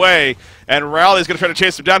jousts away. And Rally's going to try to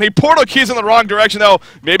chase him down. He Portal Keys in the wrong direction, though.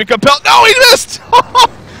 Maybe compelled. No, he missed!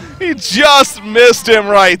 He just missed him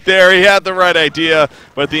right there. He had the right idea,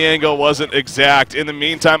 but the angle wasn't exact. In the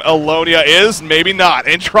meantime, Alonia is, maybe not,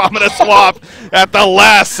 Andromeda swap at the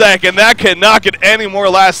last second. That cannot get any more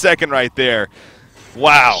last second right there.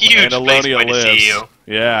 Wow. Huge and Alonia lives.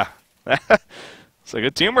 Yeah. It's a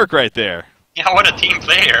good teamwork right there. Yeah, what a team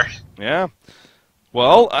player. Yeah.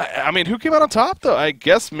 Well, I mean, who came out on top, though? I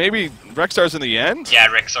guess maybe Rexar's in the end? Yeah,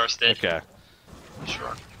 Rexar's did. Okay.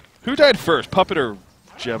 Sure. Who died first, Puppet or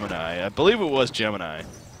Gemini? I believe it was Gemini.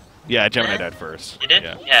 Yeah, Gemini died first. You did?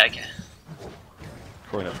 Yeah, okay.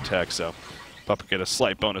 According to the text, so Puppet get a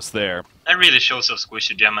slight bonus there. That really shows how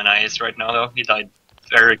squishy Gemini is right now, though. He died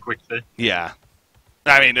very quickly. Yeah.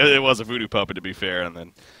 I mean, it was a Voodoo Puppet, to be fair, and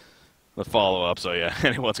then the follow-up, so yeah,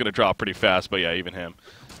 anyone's going to drop pretty fast, but yeah, even him.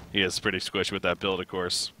 He is pretty squishy with that build, of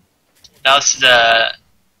course. Does the...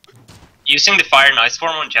 using the Fire and Ice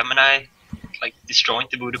form on Gemini, like, destroying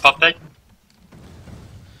the Voodoo Puppet?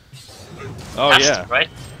 Oh, Has yeah. to, right?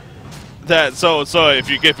 That, so if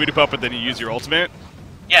you get Voodoo Puppet, then you use your ultimate?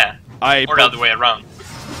 Yeah. Or the other way around.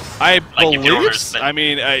 I like believe, I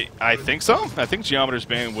mean, I think so. I think Geometer's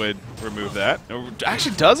Bane would remove that.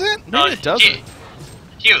 Actually, does it? Maybe it doesn't.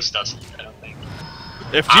 Geos doesn't, I don't think.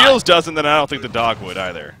 If Geos doesn't, then I don't think the dog would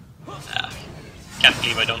either. Can't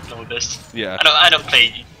believe I don't know this. Yeah. I don't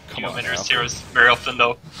play Geometer Zeros very often,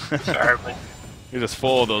 though. You're just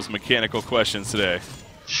full of those mechanical questions today.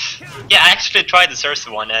 Yeah, I actually tried the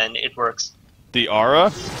Cersei one, and it works. The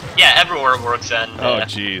Aura? Yeah, every Aura works, and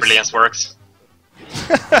Brilliance works.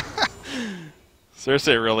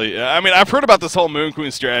 Cersei really... I mean, I've heard about this whole Moon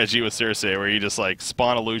Queen strategy with Cersei, where you just, like,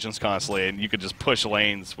 spawn illusions constantly, and you could just push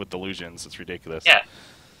lanes with illusions. It's ridiculous. Yeah.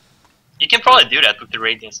 You can probably do that with the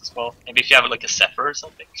Radiance as well. Maybe if you have, like, a Zephyr or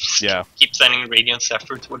something. Yeah. Keep sending Radiant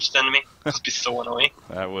Zephyr towards the enemy. It would be so annoying.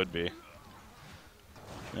 That would be.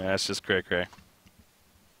 Yeah, that's just cray-cray.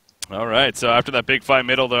 Alright, so after that big fight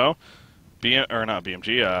middle, though,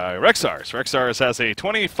 Rexars. Rexars has a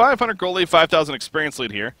 2,500 gold lead, 5,000 experience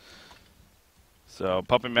lead here. So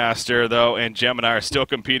Puppet Master, though, and Gemini are still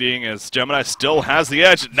competing as Gemini still has the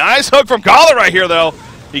edge. Nice hook from Kala right here, though.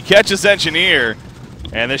 He catches Engineer,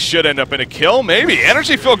 and this should end up in a kill, maybe.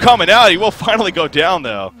 Energy Field coming out. He will finally go down,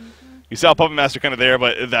 though. You saw Puppet Master kind of there,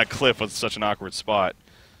 but that cliff was such an awkward spot.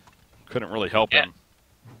 Couldn't really help him.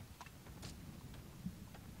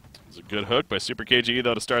 It was a good hook by Super KGE,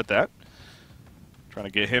 though, to start that. Trying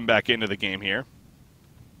to get him back into the game here.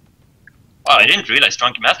 Wow, I didn't realize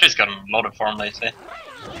Drunken Master's got a lot of form lately.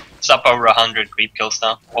 It's up over 100 creep kills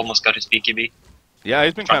now. Almost got his BKB. Yeah,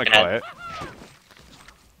 he's been kind of quiet.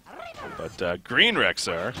 But Green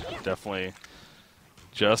Rexar definitely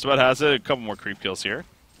just about has it. A couple more creep kills here.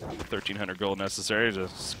 1,300 gold necessary.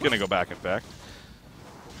 Just going to go back and back.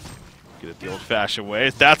 Get it the old-fashioned way.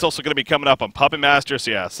 That's also going to be coming up on Puppet Master. So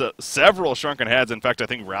yeah, several Shrunken Heads. In fact, I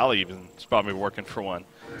think Rally even is probably working for one.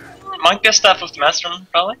 Might be a Staff of the Master,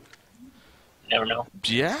 probably. Never know.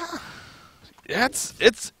 Yeah,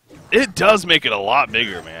 it does make it a lot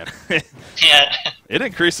bigger, man. Yeah. It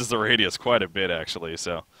increases the radius quite a bit, actually.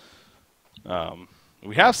 So,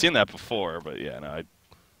 we have seen that before, but yeah, no,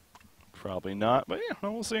 probably not. But yeah,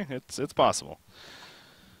 no, we'll see. It's possible.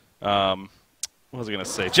 What was I gonna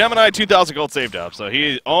say? Gemini, 2,000 gold saved up, so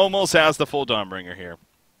he almost has the full Dawnbringer here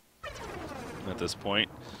at this point.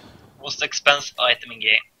 Most expensive item in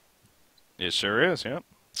game. It sure is. Yep.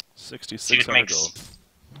 6,600 gold.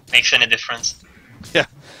 Makes any difference? Yeah.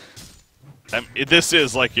 This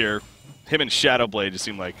is like him and Shadowblade just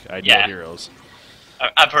seem like ideal heroes.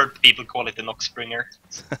 I've heard people call it the Noxbringer.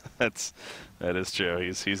 That is true.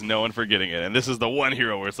 He's known for getting it, and this is the one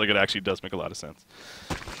hero where it's like it actually does make a lot of sense.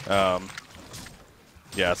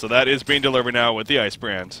 Yeah, so that is being delivered now with the Ice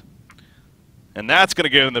Brand, and that's going to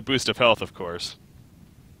give him the boost of health, of course.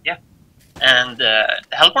 Yeah. And the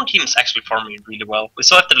Hellborn team is actually farming really well. We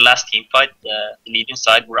saw after the last team fight, the Legion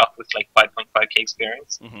side were up with like 5.5k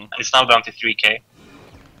experience, and it's now down to 3k,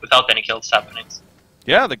 without any kills happening.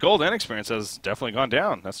 Yeah, the gold and experience has definitely gone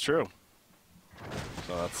down. That's true.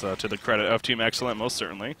 So that's to the credit of Team Excellent, most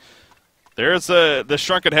certainly. There's the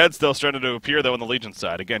Shrunken Head still starting to appear, though, on the Legion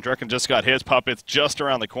side. Again, Drucken just got his Puppets just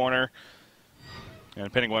around the corner. And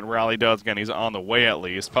depending on what Rally does, again, he's on the way at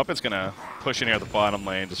least. Puppet's going to push in here at the bottom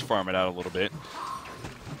lane, just farm it out a little bit.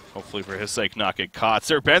 Hopefully, for his sake, not get caught.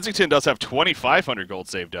 Sir Bensington does have 2,500 gold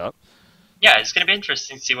saved up. Yeah, it's going to be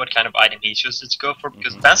interesting to see what kind of item he chooses to go for,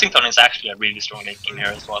 because Bensington is actually a really strong lane game here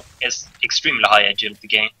as well. It's extremely high agility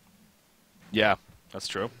game. Yeah, that's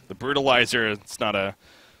true. The Brutalizer, it's not a...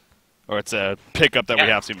 Or it's a pickup that we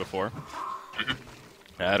have seen before.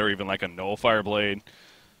 That or even like a Null Fireblade,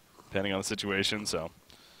 depending on the situation, so...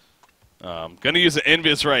 Going to use an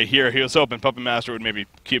Invis right here. He was hoping Puppet Master would maybe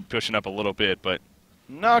keep pushing up a little bit, but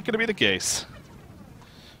not going to be the case.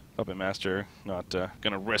 Puppet Master not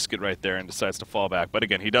going to risk it right there and decides to fall back. But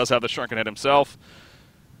again, he does have the Shrunken Head himself.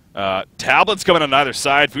 Tablets coming on either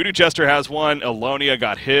side. Voodoo Jester has one. Elonia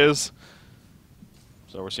got his.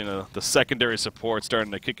 So we're seeing the secondary support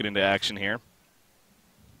starting to kick it into action here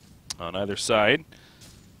on either side.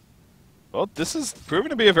 Well, this is proving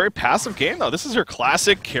to be a very passive game, though. This is your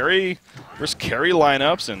classic carry versus carry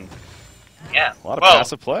lineups and a lot of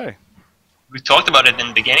passive play. We talked about it in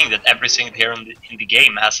the beginning that every single hero in the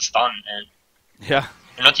game has a stun, and yeah,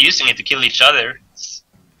 they're not using it to kill each other. It's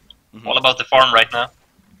all about the farm right now.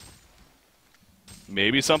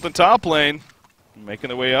 Maybe something top lane, making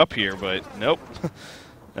the way up here, but nope.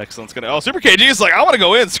 Excellent's gonna. Oh, Super KG's like, I want to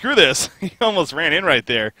go in. Screw this. He almost ran in right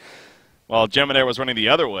there, while Gemini was running the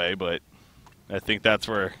other way, but I think that's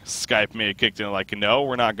where Skype may have kicked in, like, no,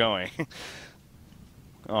 we're not going.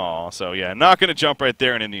 Oh, so yeah, not going to jump right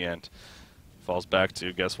there, and in the end, falls back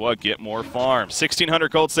to, guess what, get more farm. 1,600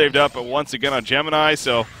 gold saved up, but once again on Gemini,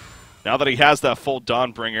 so now that he has that full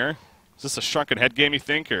Dawnbringer, is this a Shrunken Head game, you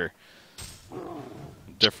think, or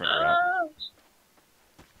different route?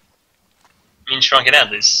 I mean, Shrunken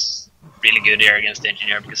Head is really good here against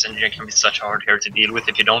Engineer, because Engineer can be such a hard hero to deal with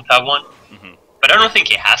if you don't have one. But I don't think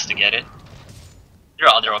he has to get it. There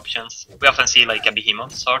are other options. We often see like a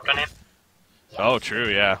Behemoth sort on him. Oh, true,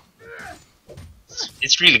 yeah.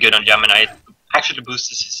 It's really good on Gemini. It actually boosts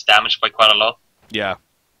his damage by quite a lot. Yeah,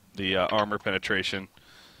 the armor penetration.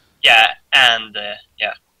 Yeah, and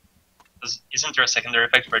yeah. Isn't there a secondary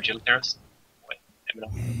effect for agility heroes? Wait, maybe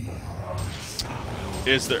not.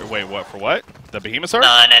 Is there? Wait, what? For what? The Behemoth Heart?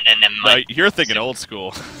 No. You're thinking old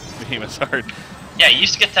school Behemoth Heart. Yeah, you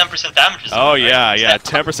used to get 10% damage. Oh, right? yeah,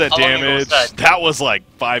 10% damage. Was that was like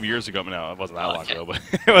 5 years ago. No, it wasn't that long ago, but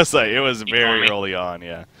it was very early on,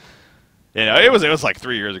 yeah. Yeah, it was like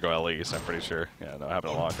 3 years ago at least, I'm pretty sure. Yeah, no, it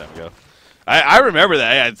happened a long time ago. I remember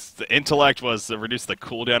that. Yeah, the intellect was to reduce the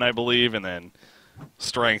cooldown, I believe, and then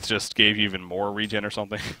strength just gave you even more regen or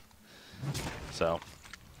something. So,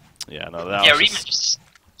 yeah, no, that was or even just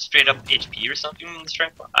straight up HP or something in the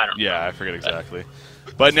strength. I don't know. Yeah, I forget exactly.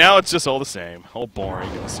 But now it's just all the same. All boring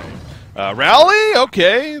and the same. Rally?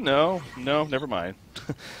 Okay. No, never mind.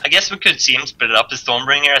 I guess we could see him split up the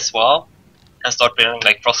Stormbringer as well and start building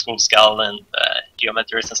like Frostwolf Skull and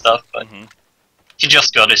Geometries and stuff, but he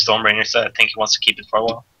just got his Stormbringer, so I think he wants to keep it for a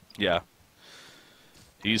while. Yeah.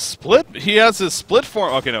 He's split. He has his split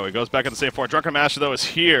form. Okay, no, he goes back in the same form. Drunken Master, though, is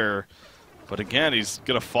here. But again, he's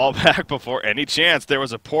going to fall back before any chance. There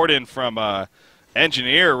was a port in from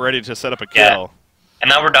Engineer ready to set up a kill. Yeah. And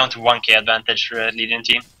now we're down to 1k advantage for leading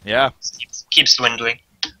team. Yeah. Keeps dwindling.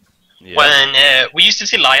 Yeah. When we used to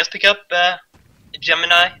see Lions pick up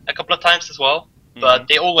Gemini a couple of times as well, but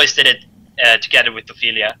they always did it together with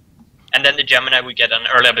Ophelia. And then the Gemini would get an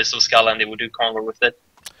early Abyssal Skull and they would do Conquer with it.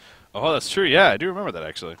 Oh, that's true. Yeah, I do remember that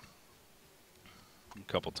actually.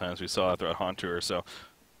 A couple times we saw it throughout Haunt Tour. So,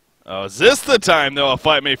 is this the time though? A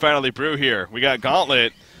fight may finally brew here. We got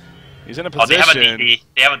Gauntlet. He's in a position. Oh,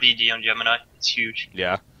 they have a DG on Gemini. It's huge.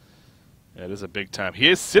 Yeah. Yeah, it is a big time. He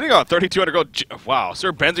is sitting on 3,200 gold. Wow,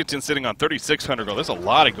 Sir Bensington's sitting on 3,600 gold. There's a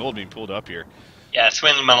lot of gold being pulled up here. Yeah,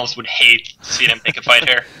 Swindle would hate to see them pick a fight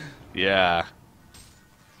here. Yeah.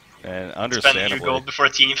 And understandably. Spending your gold before a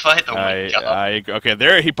team fight? Oh my god. Okay,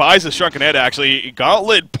 there he buys the Shrunken Head, actually.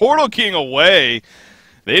 Gauntlet, Portal King away.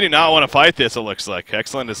 They do not want to fight this, it looks like.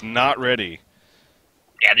 Excellent is not ready.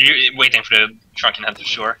 Yeah, they're waiting for the Shrunken Head for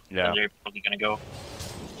sure. Yeah. And they're probably going to go.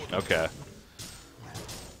 Okay.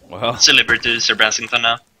 Well. It's a liberty to Sir Bransington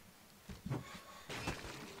now.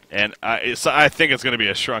 And I think it's going to be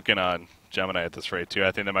a Shrunken on Gemini at this rate, too.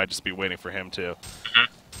 I think they might just be waiting for him, too.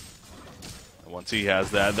 Once he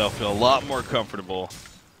has that, they'll feel a lot more comfortable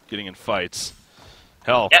getting in fights.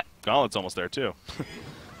 Hell, Gauntlet's almost there, too.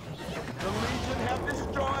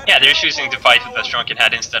 Yeah, they're choosing to fight with the Shrunken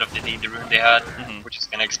Head instead of the DD rune they had, which is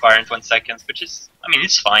going to expire in 20 seconds, which is, I mean,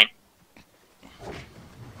 it's fine.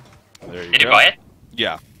 Did you buy it?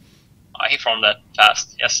 Yeah. He farmed that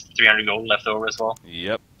fast. He has 300 gold left over as well.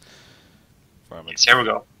 Yep. Yes, here we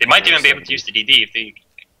go. They might even be able to use the DD if they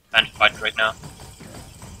can fight it right now.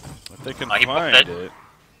 If they can find it.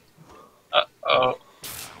 Uh-oh.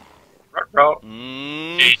 Bro.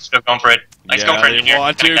 He should have gone for it. Nice going for it. They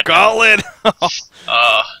want to. Gauntlet!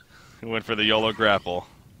 He went for the YOLO grapple.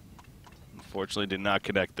 Unfortunately, did not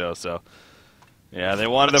connect, though, so... Yeah, they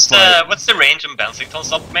wanted to fight. What's the range on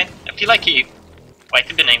Bensington's ultimate? I feel like he might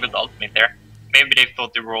have been able to ultimate there. Maybe they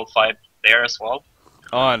thought they rolled 5 there as well.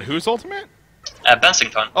 On whose ultimate?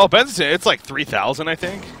 Bensington. Oh, Bensington. It's like 3,000, I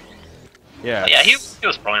think. Yeah, yeah, he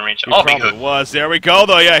was probably in range. He probably was. There we go,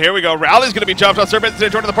 though. Yeah, here we go. Rally's going to be jumped on. Serpent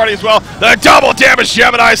joining the party as well. The double damage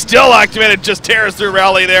Gemini still activated. Just tears through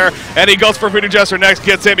Rally there. And he goes for Voodoo Jester next.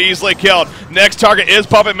 Gets him easily killed. Next target is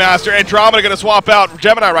Puppet Master. Andromeda going to swap out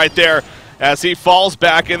Gemini right there as he falls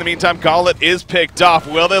back. In the meantime, Gauntlet is picked off.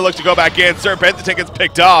 Will they look to go back in? Serpentine gets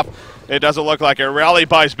picked off. It doesn't look like it. Rally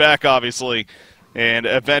buys back, obviously, and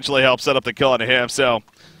eventually helps set up the kill onto him. So,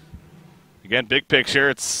 again, big picture,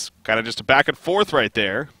 it's kind of just a back and forth right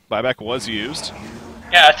there. Buyback was used.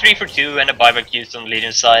 Yeah, a 3 for 2 and a buyback used on the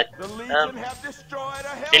Legion side. The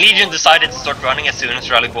Legion decided to start running as soon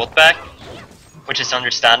as Rally bought back, which is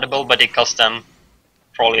understandable, but it cost them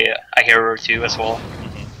probably a hero or two as well.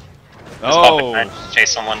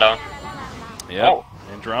 Chase someone down. Yeah,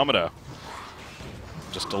 Andromeda.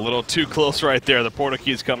 Just a little too close right there. The portal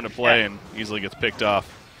key's coming to play and easily gets picked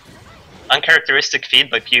off. Uncharacteristic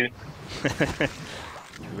feed by Pew.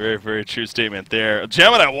 Very, very true statement there.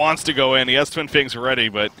 Gemini wants to go in. He has Twin Fangs ready,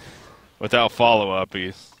 but without follow-up,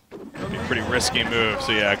 he's a pretty risky move.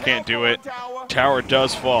 So, yeah, can't do it. Tower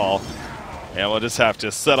does fall, and we'll just have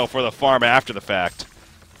to settle for the farm after the fact.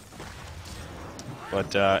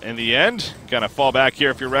 But in the end, kind of fall back here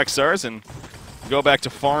if you're Rexars and go back to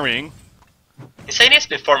farming. Insane has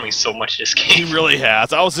been farming so much this game. He really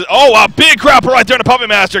has. A big grapple right there to Puppet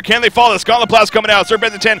Master. Can they follow? The Scotland Blast coming out.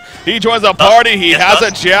 Serpentine, he joins the party. He has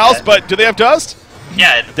a joust, but do they have dust?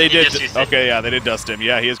 Yeah, they did. Okay, yeah, they did dust him.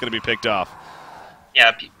 Yeah, he is going to be picked off.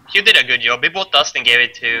 Yeah, Pew did a good job. He bought dust and gave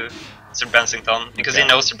it to Sir Bensington because he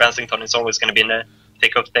knows Sir Bensington is always going to be in the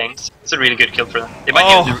thick of things. It's a really good kill for them. They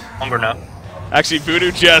might use the hunger now. Actually,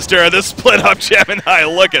 Voodoo Jester, the split up Gemini.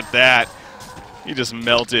 Look at that. He just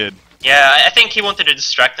melted. Yeah, I think he wanted to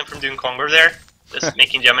distract them from doing Congo there, just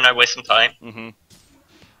making Gemini waste some time.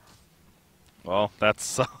 Well,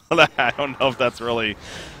 that's I don't know if that's really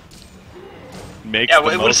makes. Yeah,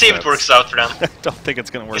 we'll see if it works out for them. I don't think it's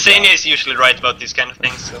gonna work. Ksenia is usually right about these kind of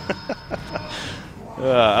things. So.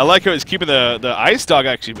 I like how he's keeping the ice dog.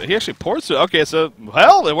 Actually, he actually ports to. Okay, so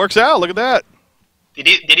hell, it works out. Look at that. Did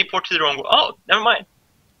he port to the wrong? Oh, never mind.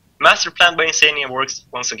 Master plan by Insania works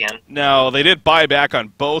once again. No, they did buy back on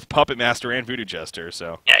both Puppet Master and Voodoo Jester,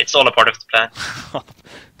 so... Yeah, it's all a part of the plan.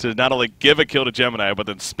 To not only give a kill to Gemini, but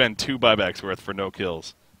then spend 2 buybacks worth for no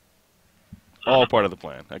kills. All part of the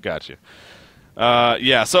plan. I got you.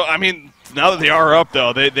 Yeah, so, I mean, now that they are up,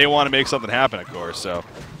 though, they want to make something happen, of course, so...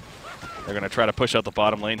 They're going to try to push out the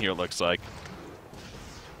bottom lane here, it looks like.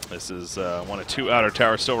 This is 1 of 2 outer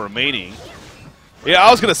towers still remaining. Yeah,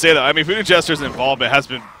 I was going to say that. I mean, Voodoo Jester's involvement has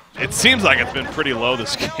been... It seems like it's been pretty low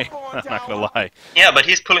this game. I'm not going to lie. Yeah, but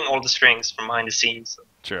he's pulling all the strings from behind the scenes. So.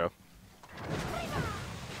 True.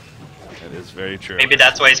 It is very true. Maybe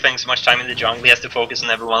that's why he's spending so much time in the jungle. He has to focus on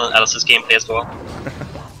everyone else's gameplay as well.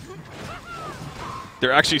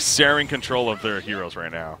 They're actually sharing control of their heroes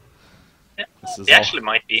right now. Yeah, they actually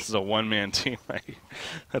might be. This is a one-man team.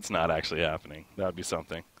 That's not actually happening. That would be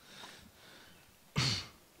something.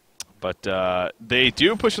 But they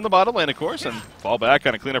do push in the bottom lane, of course, and fall back,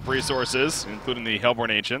 kind of clean up resources, including the Hellborn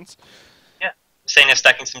Ancients. Yeah, Sane is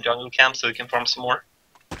stacking some jungle camps so he can farm some more.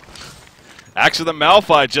 Actually, the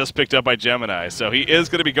Malphite just picked up by Gemini, so he is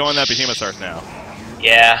going to be going that Behemoth Heart now.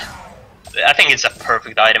 Yeah, I think it's a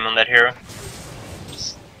perfect item on that hero.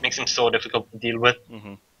 Just makes him so difficult to deal with.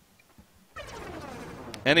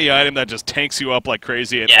 Any item that just tanks you up like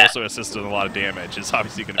crazy and also assists with a lot of damage is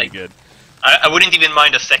obviously going to be good. I wouldn't even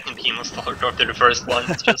mind a second Behemoth Start after the first one.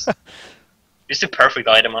 It's just a perfect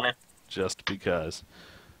item on it. Just because.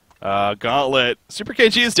 Gauntlet. Super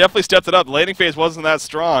KG has definitely stepped it up. The laning phase wasn't that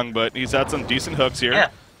strong, but he's had some decent hooks here. Yeah,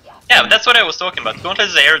 but that's what I was talking about. Gauntlet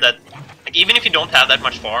is there that, like, even if you don't have that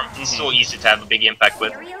much farm, it's so easy to have a big impact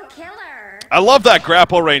with. I love that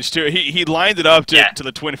grapple range, too. He lined it up to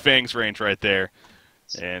the Twin Fangs range right there.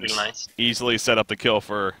 And really nice. Easily set up the kill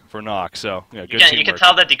for Nox. So yeah, good you can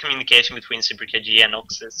tell that the communication between Super KG and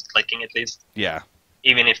Nox is clicking at least. Yeah.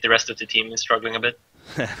 Even if the rest of the team is struggling a bit.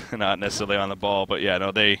 Not necessarily on the ball, but yeah,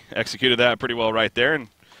 no, they executed that pretty well right there, and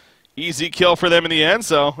easy kill for them in the end.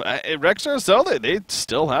 So Rexars, though, they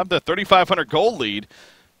still have the 3,500 gold lead,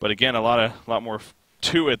 but again, a lot more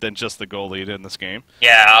to it than just the gold lead in this game.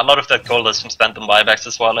 Yeah, a lot of that gold has been spent on buybacks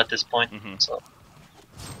as well at this point. So.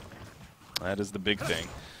 That is the big thing.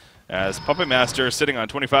 As Puppet Master, sitting on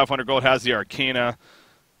 2,500 gold, has the Arcana.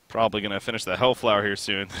 Probably going to finish the Hellflower here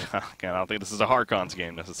soon. Again, I don't think this is a Harkon's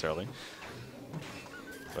game necessarily.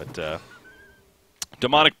 But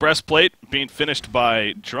Demonic Breastplate being finished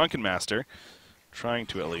by Drunken Master. Trying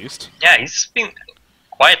to, at least. Yeah, he's been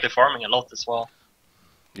quietly farming a lot as well.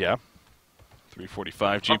 Yeah.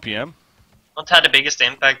 345 GPM. not had the biggest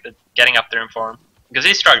impact, but getting up there in form. Because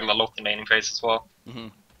he struggled a lot in laning phase as well.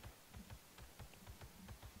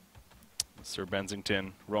 Sir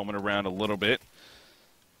Bensington roaming around a little bit.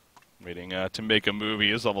 Waiting to make a move.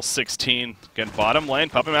 He is level 16. Again, bottom lane.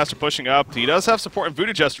 Puppet Master pushing up. He does have support and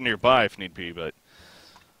Voodoo Jester nearby if need be, but...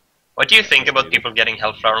 What do you think about people getting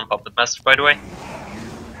Hellflower on Puppet Master, by the way?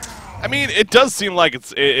 I mean, it does seem like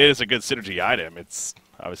it is a good synergy item. It's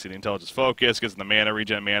obviously the Intelligence Focus, gives them the mana,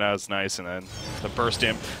 regen mana is nice, and then the burst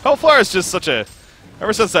damage. Hellflower is just such a...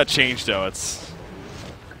 Ever since that changed, though, it's...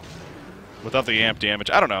 Without the amp damage,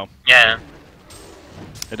 I don't know. Yeah.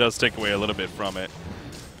 It does take away a little bit from it.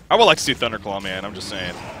 I would like to see Thunderclaw, man, I'm just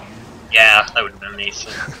saying. Yeah, that would have been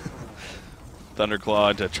amazing.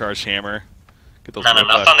 Thunderclaw to Charge Hammer. Get those no,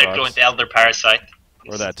 Thunderclaw into Elder Parasite.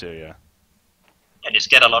 Or that too, yeah. Yeah, just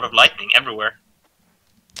get a lot of lightning everywhere.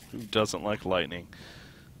 Who doesn't like lightning?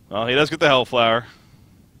 Well, he does get the Hellflower.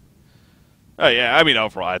 Oh yeah, I mean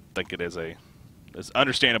overall, I think it is it's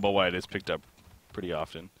understandable why it is picked up pretty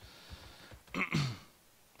often.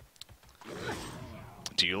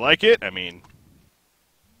 Do you like it? I mean,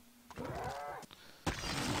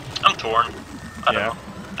 I'm torn. I don't know.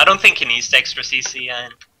 I don't think he needs the extra CC,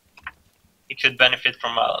 and he could benefit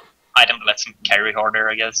from an item that lets him carry harder,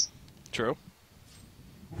 I guess. True.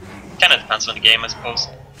 Kinda depends on the game, I suppose.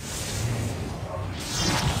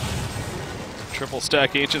 Triple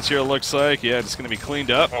stack Ancients here, looks like. Yeah, it's going to be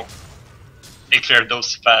cleaned up. Oh. They cleared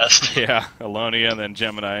those fast. Yeah, Alonia and then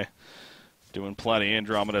Gemini doing plenty.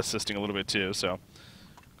 Andromeda assisting a little bit too, so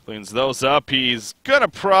cleans those up. He's going to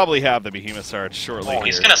probably have the Behemoth Heart shortly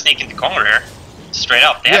he's here. going to sneak into Conqueror here. Straight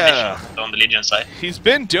up. They have vision on the Legion side. He's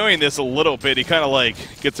been doing this a little bit. He kind of like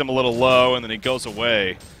gets him a little low and then he goes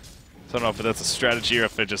away. So I don't know if that's a strategy or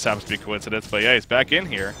if it just happens to be coincidence, but yeah, he's back in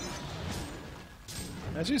here.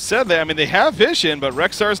 As you said, I mean, they have vision, but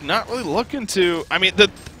Rexar's not really looking to... I mean,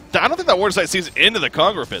 I don't think that Water Sight sees into the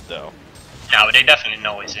Conqueror pit, though. No, but they definitely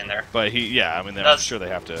know he's in there. But yeah, I mean, I'm sure they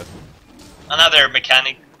have to... Another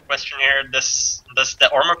mechanic question here. Does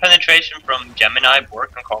the armor penetration from Gemini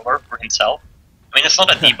work on Conqueror for himself? I mean, it's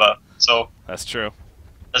not a debuff, so... That's true.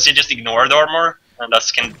 Does he just ignore the armor and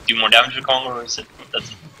thus can do more damage to Conqueror, or does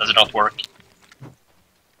it not work?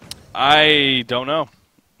 I don't know.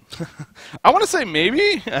 I want to say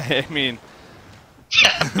maybe. I mean,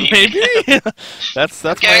 yeah, maybe. that's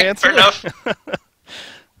okay, my answer. Fair enough.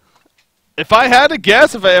 If I had to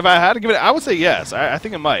guess, if I had to give it, I would say yes. I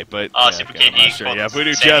think it might, but Super okay, KD. sure. Yeah,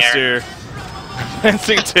 Voodoo Jester,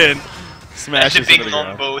 Bensington smashes the into big the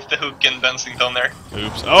ground. both the hook and Bensington there.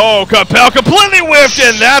 Oops! Oh, Capel completely whiffed,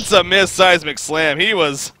 and that's a missed seismic slam. He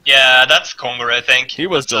was. Yeah, that's Conqueror, I think. He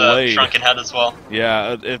was delayed. Shrunken Head as well.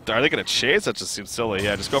 Yeah, are they going to chase? That just seems silly.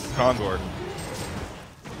 Yeah, just go for Conqueror.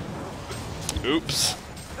 Oops.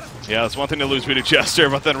 Yeah, that's one thing to lose Voodoo Jester,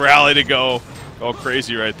 but then rally to go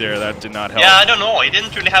crazy right there. That did not help. Yeah, I don't know. He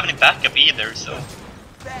didn't really have any backup either, so...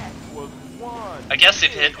 I guess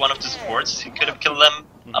if he hit one of the supports, he could have killed them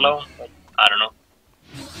alone, but I don't know.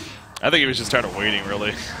 I think he was just tired of waiting,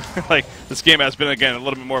 really. Like, this game has been, again, a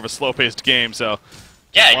little bit more of a slow-paced game, so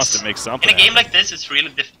yeah, he wants to make something in a game like this, it's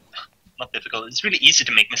really not difficult. It's really easy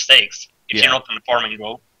to make mistakes if you're not in the farming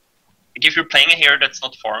role. Like, if you're playing a hero that's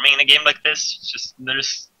not farming in a game like this, it's just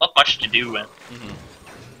there's not much to do, and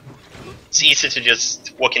it's easy to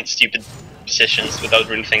just walk into stupid positions without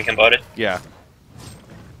really thinking about it. Yeah.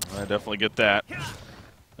 I definitely get that.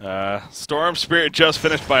 Storm Spirit just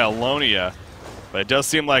finished by Alonia, but it does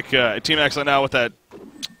seem like Team Excellent now with that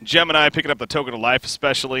Gemini picking up the Token of Life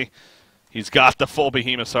especially. He's got the full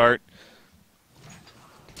Behemoth's Heart.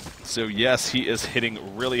 So yes, he is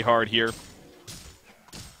hitting really hard here.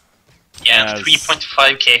 Yeah,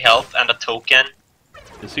 3.5k health and a token.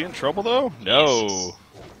 Is he in trouble though? No.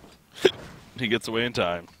 He gets away in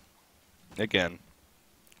time. Again.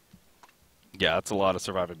 Yeah, that's a lot of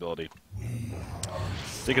survivability.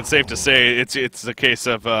 I think it's safe to say it's a case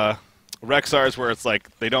of Rexars where it's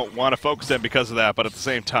like they don't want to focus him because of that, but at the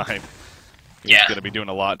same time, he's going to be doing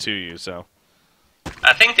a lot to you. So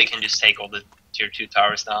I think they can just take all the tier 2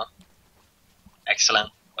 towers now.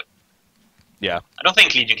 Excellent. Like, yeah. I don't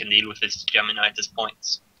think Legion can deal with this Gemini at this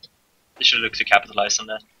point. They should look to capitalize on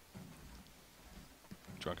that.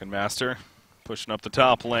 Drunken Master pushing up the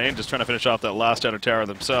top lane, just trying to finish off that last outer tower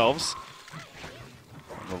themselves.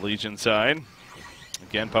 On the Legion side.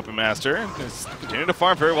 Again, Puppet Master is continuing to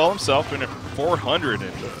farm very well himself, doing it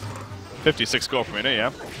 456 gold per minute,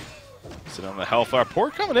 yeah. Sit on the Hellfire.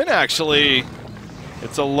 Port coming in, actually.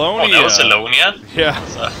 It's Alonia. Oh, that was Alonia? Yeah.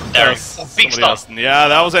 Big stuff. Yeah,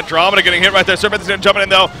 that was Andromeda getting hit right there. Serpent's jumping in,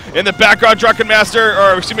 though. In the background, Drunken Master,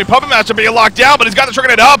 or excuse me, Puppet Master being locked down, but he's got the Drunken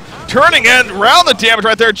Head up. turning in around the damage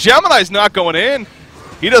right there. Gemini's not going in.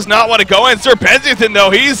 He does not want to go in. Sir Bensington, though,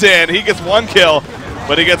 he's in. He gets 1 kill,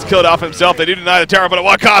 but he gets killed off himself. They do deny the tower, but at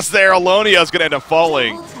what cost there? Alonia is going to end up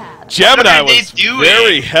falling. Gemini was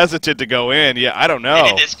very hesitant to go in. Yeah, I don't know.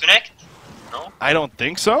 Did he disconnect? No? I don't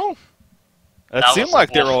think so. It seemed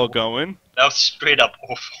like they were all going. That was straight up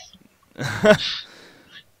awful.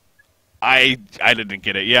 I didn't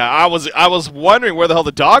get it. Yeah, I was wondering where the hell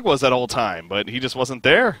the dog was that whole time, but he just wasn't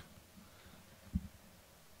there.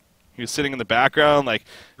 He was sitting in the background, like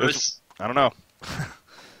I don't know.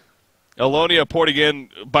 Alonia porting in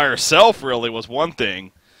by herself really was one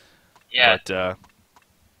thing. Yeah. But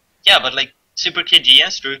yeah, but like Super KG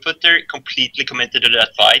and Struthfooter completely committed to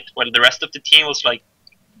that fight, while the rest of the team was like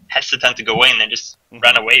hesitant to go in and just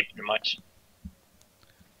ran away pretty much.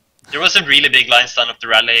 There was a really big line stun of the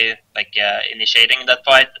rally, like initiating that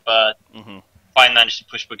fight, but Fine managed to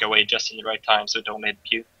push Book away just in the right time, so it only hit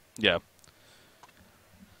Q. Yeah.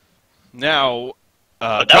 Now,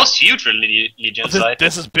 but that was huge for Legion's side.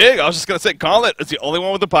 This is big. I was just gonna say, Gauntlet is the only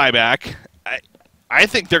one with the buyback. I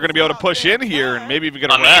think they're gonna be able to push in here and maybe even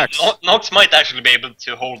get a Rex. Nox might actually be able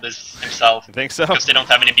to hold this himself. You think so? Because they don't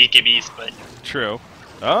have any BKBs, but true.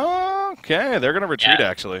 Okay, they're gonna retreat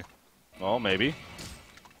actually. Well, maybe.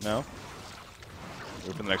 No.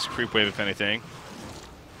 Move for the next creep wave, if anything.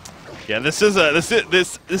 Yeah, this is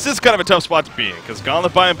kind of a tough spot to be in because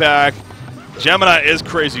Gauntlet buying back. Gemini is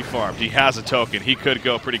crazy farmed. He has a token. He could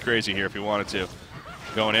go pretty crazy here if he wanted to.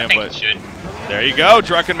 Going in, but there you go.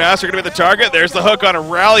 Drunken Master going to be the target. There's the hook on a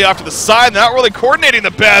rally off to the side. Not really coordinating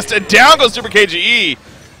the best. And down goes Super KGE.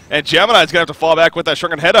 And Gemini's going to have to fall back with that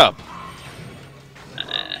shrunken head up.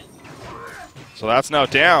 So that's now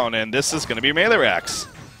down, and this is going to be melee Rex.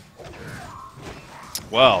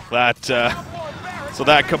 Well, so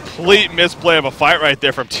that complete misplay of a fight right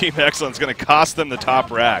there from Team Excellent is going to cost them the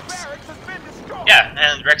top Rex. Yeah,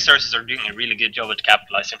 and Rex sources are doing a really good job at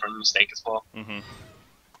capitalizing from the mistake as well.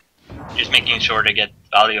 Just making sure they get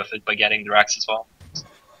value of it by getting the Rex as well.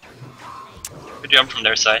 Good job from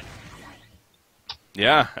their side.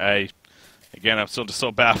 Yeah, I'm still just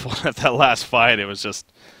so baffled at that last fight. It was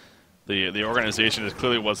just the organization just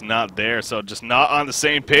clearly was not there, so just not on the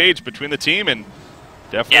same page between the team, and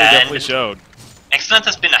definitely showed. Excellent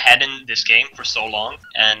has been ahead in this game for so long,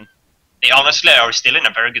 and they honestly are still in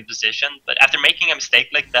a very good position, but after making a mistake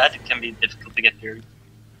like that, it can be difficult to get your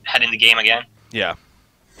head in the game again. Yeah.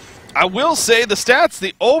 I will say the stats,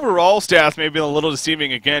 the overall stats may be a little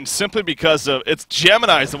deceiving again, simply because of it's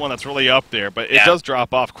Gemini's the one that's really up there, but it does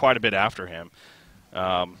drop off quite a bit after him.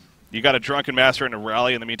 You got a Drunken Master and a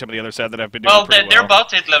Rally in the meantime on the other side that have been doing pretty well. They're about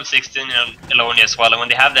to hit level 16 in Alonia as well, and when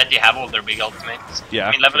they have that, they have all their big ultimates. Yeah.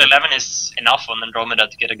 I mean, level 11 is enough on Andromeda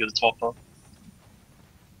to get a good swap on.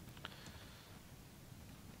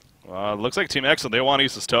 Looks like Team Excellent, they want to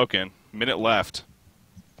use this token. Minute left.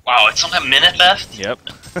 Wow, it's only a minute left? Yep.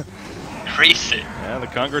 Crazy. Yeah, the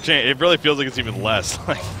Conqueror chain, it really feels like it's even less.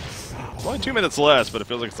 Like, it's only 2 minutes less, but it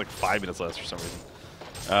feels like it's like 5 minutes less for some reason.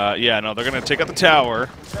 Yeah, no, they're going to take out the tower.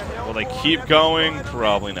 Will they keep going?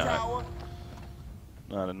 Probably not.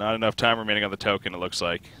 Not enough time remaining on the token, it looks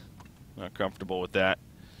like. Not comfortable with that.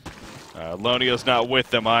 Lonia's not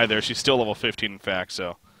with them either. She's still level 15, in fact,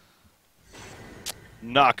 so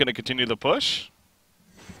not going to continue the push.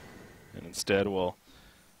 And instead will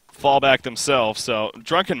fall back themselves. So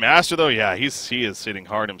Drunken Master, though, yeah, he is hitting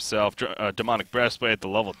hard himself. Demonic Breastplate, the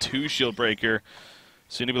level 2 shield breaker.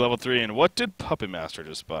 Soon to be level 3. And what did Puppet Master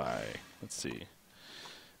just buy? Let's see.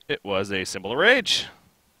 It was a Symbol of Rage.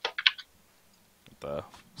 The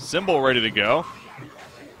symbol ready to go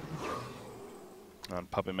on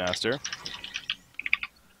Puppet Master.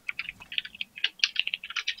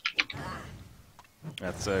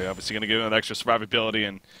 That's obviously going to give him an extra survivability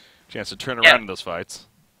and chance to turn around in those fights.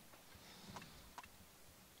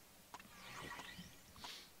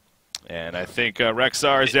 And I think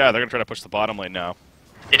Rexars, they're going to try to push the bottom lane now.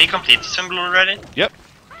 Did he complete the symbol already? Yep.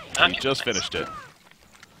 Okay, he just finished it.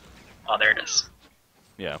 Oh, there it is.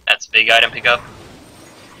 Yeah. That's a big item pickup.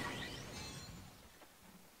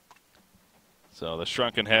 So the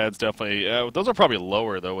Shrunken Heads definitely, those are probably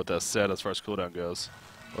lower though with the set as far as cooldown goes.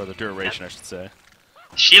 Or the duration, I should say.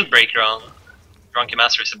 Shield Breaker on Drunken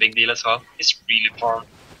Master is a big deal as well. He's really fun.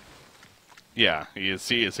 Yeah, he is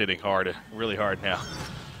hitting hard, really hard now.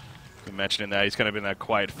 Been mentioning that he's kind of been that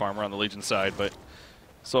quiet farmer on the Legion side, but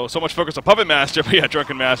so much focus on Puppet Master, but yeah,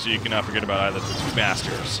 Drunken Master you cannot forget about either the two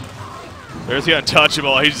masters. There's the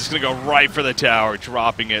Untouchable. He's just gonna go right for the tower,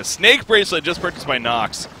 dropping it. Snake Bracelet just purchased by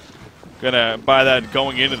Nox. Gonna buy that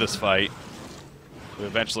going into this fight. To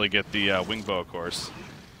eventually get the Wing Bow, of course.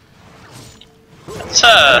 It's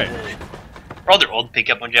a rather odd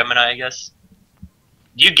pickup on Gemini, I guess.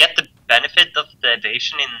 Do you get the benefit of the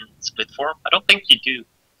evasion in split form? I don't think you do.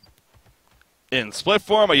 In split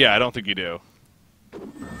form? Yeah, I don't think you do. I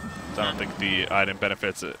don't think the item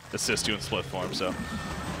benefits assist you in split form, so...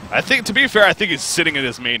 I think, to be fair, I think he's sitting in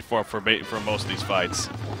his main form for most of these fights.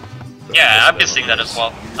 Yeah, I've been seeing that as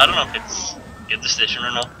well. I don't know if it's a good decision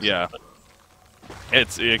or not. Yeah. It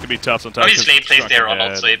can be tough sometimes. Obviously, he plays there a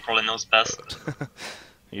lot, so he probably knows best.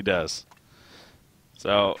 He does.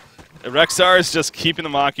 So, Rexar is just keeping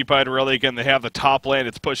them occupied, really. Again, they have the top lane.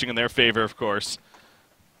 It's pushing in their favor, of course.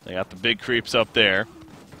 They got the big creeps up there.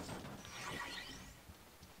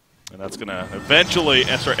 And that's going to eventually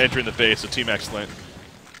start entering the base, so Team Excellent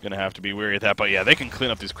going to have to be wary of that. But yeah, they can clean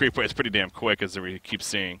up these creep waves pretty damn quick, as we keep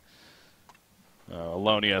seeing.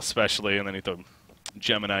 Alonia especially, and then you throw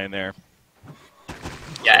Gemini in there.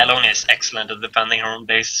 Yeah, Alonia is excellent at defending her own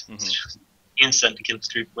base. Instant to kill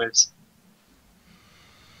creep waves.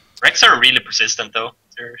 Rex are really persistent, though.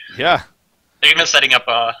 They're even setting up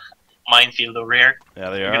a minefield over here. Yeah,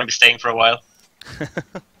 they are. They're going to be staying for a while.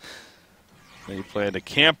 They plan to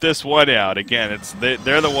camp this one out. Again,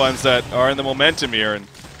 they're the ones that are in the momentum here, and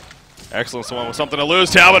Excellent, someone with something to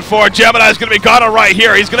lose. Talbot for Gemini's going to be caught on right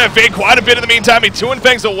here. He's going to evade quite a bit in the meantime. He's 2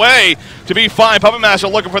 Fangs away to be fine. Puppet Master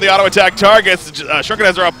looking for the auto attack targets.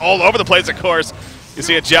 Shuriken's are up all over the place, of course. You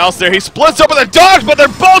see a joust there. He splits up with the dogs, but they're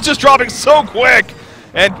both just dropping so quick.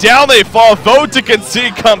 And down they fall. Vote to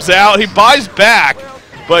concede comes out. He buys back,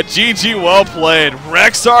 but GG, well played.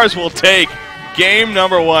 Rexars will take game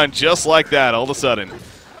number 1 just like that all of a sudden.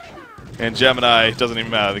 And Gemini, doesn't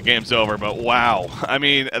even matter. The game's over, but wow. I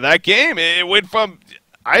mean, that game, it went from...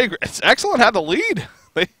 I agree. Excellent had the lead.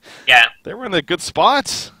 They were in the good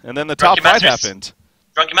spots, and then the top fight happened.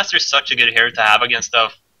 Drunken Master is such a good hero to have against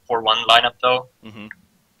the 4-1 lineup, though.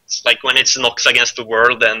 It's like when it's Nox against the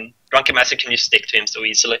world, and Drunken Master can just stick to him so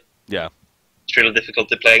easily. Yeah. It's really difficult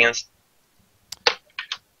to play against.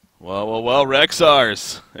 Well,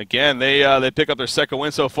 Rexars. Again, they pick up their second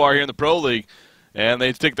win so far here in the Pro League. And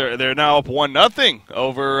they think they're now up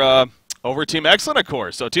 1-0 over Team Excellent, of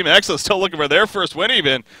course. So Team Excellent still looking for their first win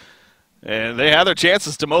even. And they had their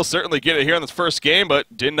chances to most certainly get it here in this first game,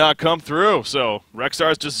 but did not come through. So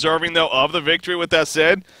Rexar's deserving, though, of the victory with that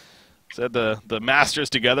said. Said the Masters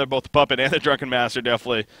together, both the Puppet and the Drunken Master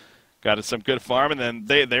definitely got some good farm. And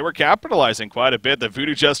then they were capitalizing quite a bit. The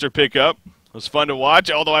Voodoo Jester pickup was fun to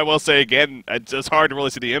watch, although I will say, again, it's hard to really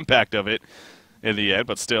see the impact of it in the end,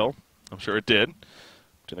 but still. I'm sure it did.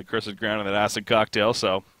 To the cursed ground and that acid cocktail,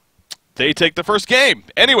 so they take the first game.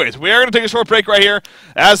 Anyways, we are going to take a short break right here,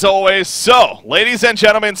 as always. So, ladies and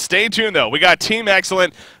gentlemen, stay tuned, though. We got Team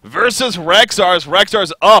Excellent versus Rexars.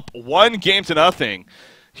 Rexars up 1-0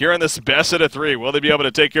 here in this best of 3. Will they be able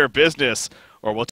to take care of business, or will